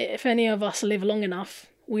think if any of us live long enough,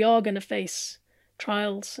 we are going to face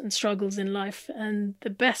trials and struggles in life, and the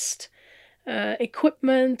best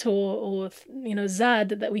equipment or zad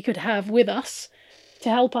that we could have with us to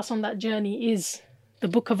help us on that journey is the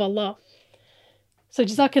Book of Allah. So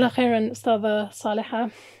Jazakallah khairan, Ustadha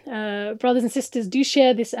Saliha. Brothers and sisters, do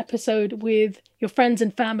share this episode with your friends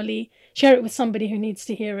and family. Share it with somebody who needs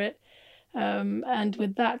to hear it. And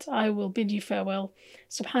with that, I will bid you farewell.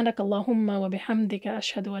 Subhanak Allahumma wa bihamdika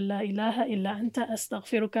ashhadu an la ilaha illa anta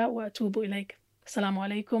astaghfiruka wa atubu ilayk. Assalamu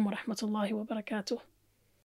alaikum wa rahmatullahi wa barakatuh.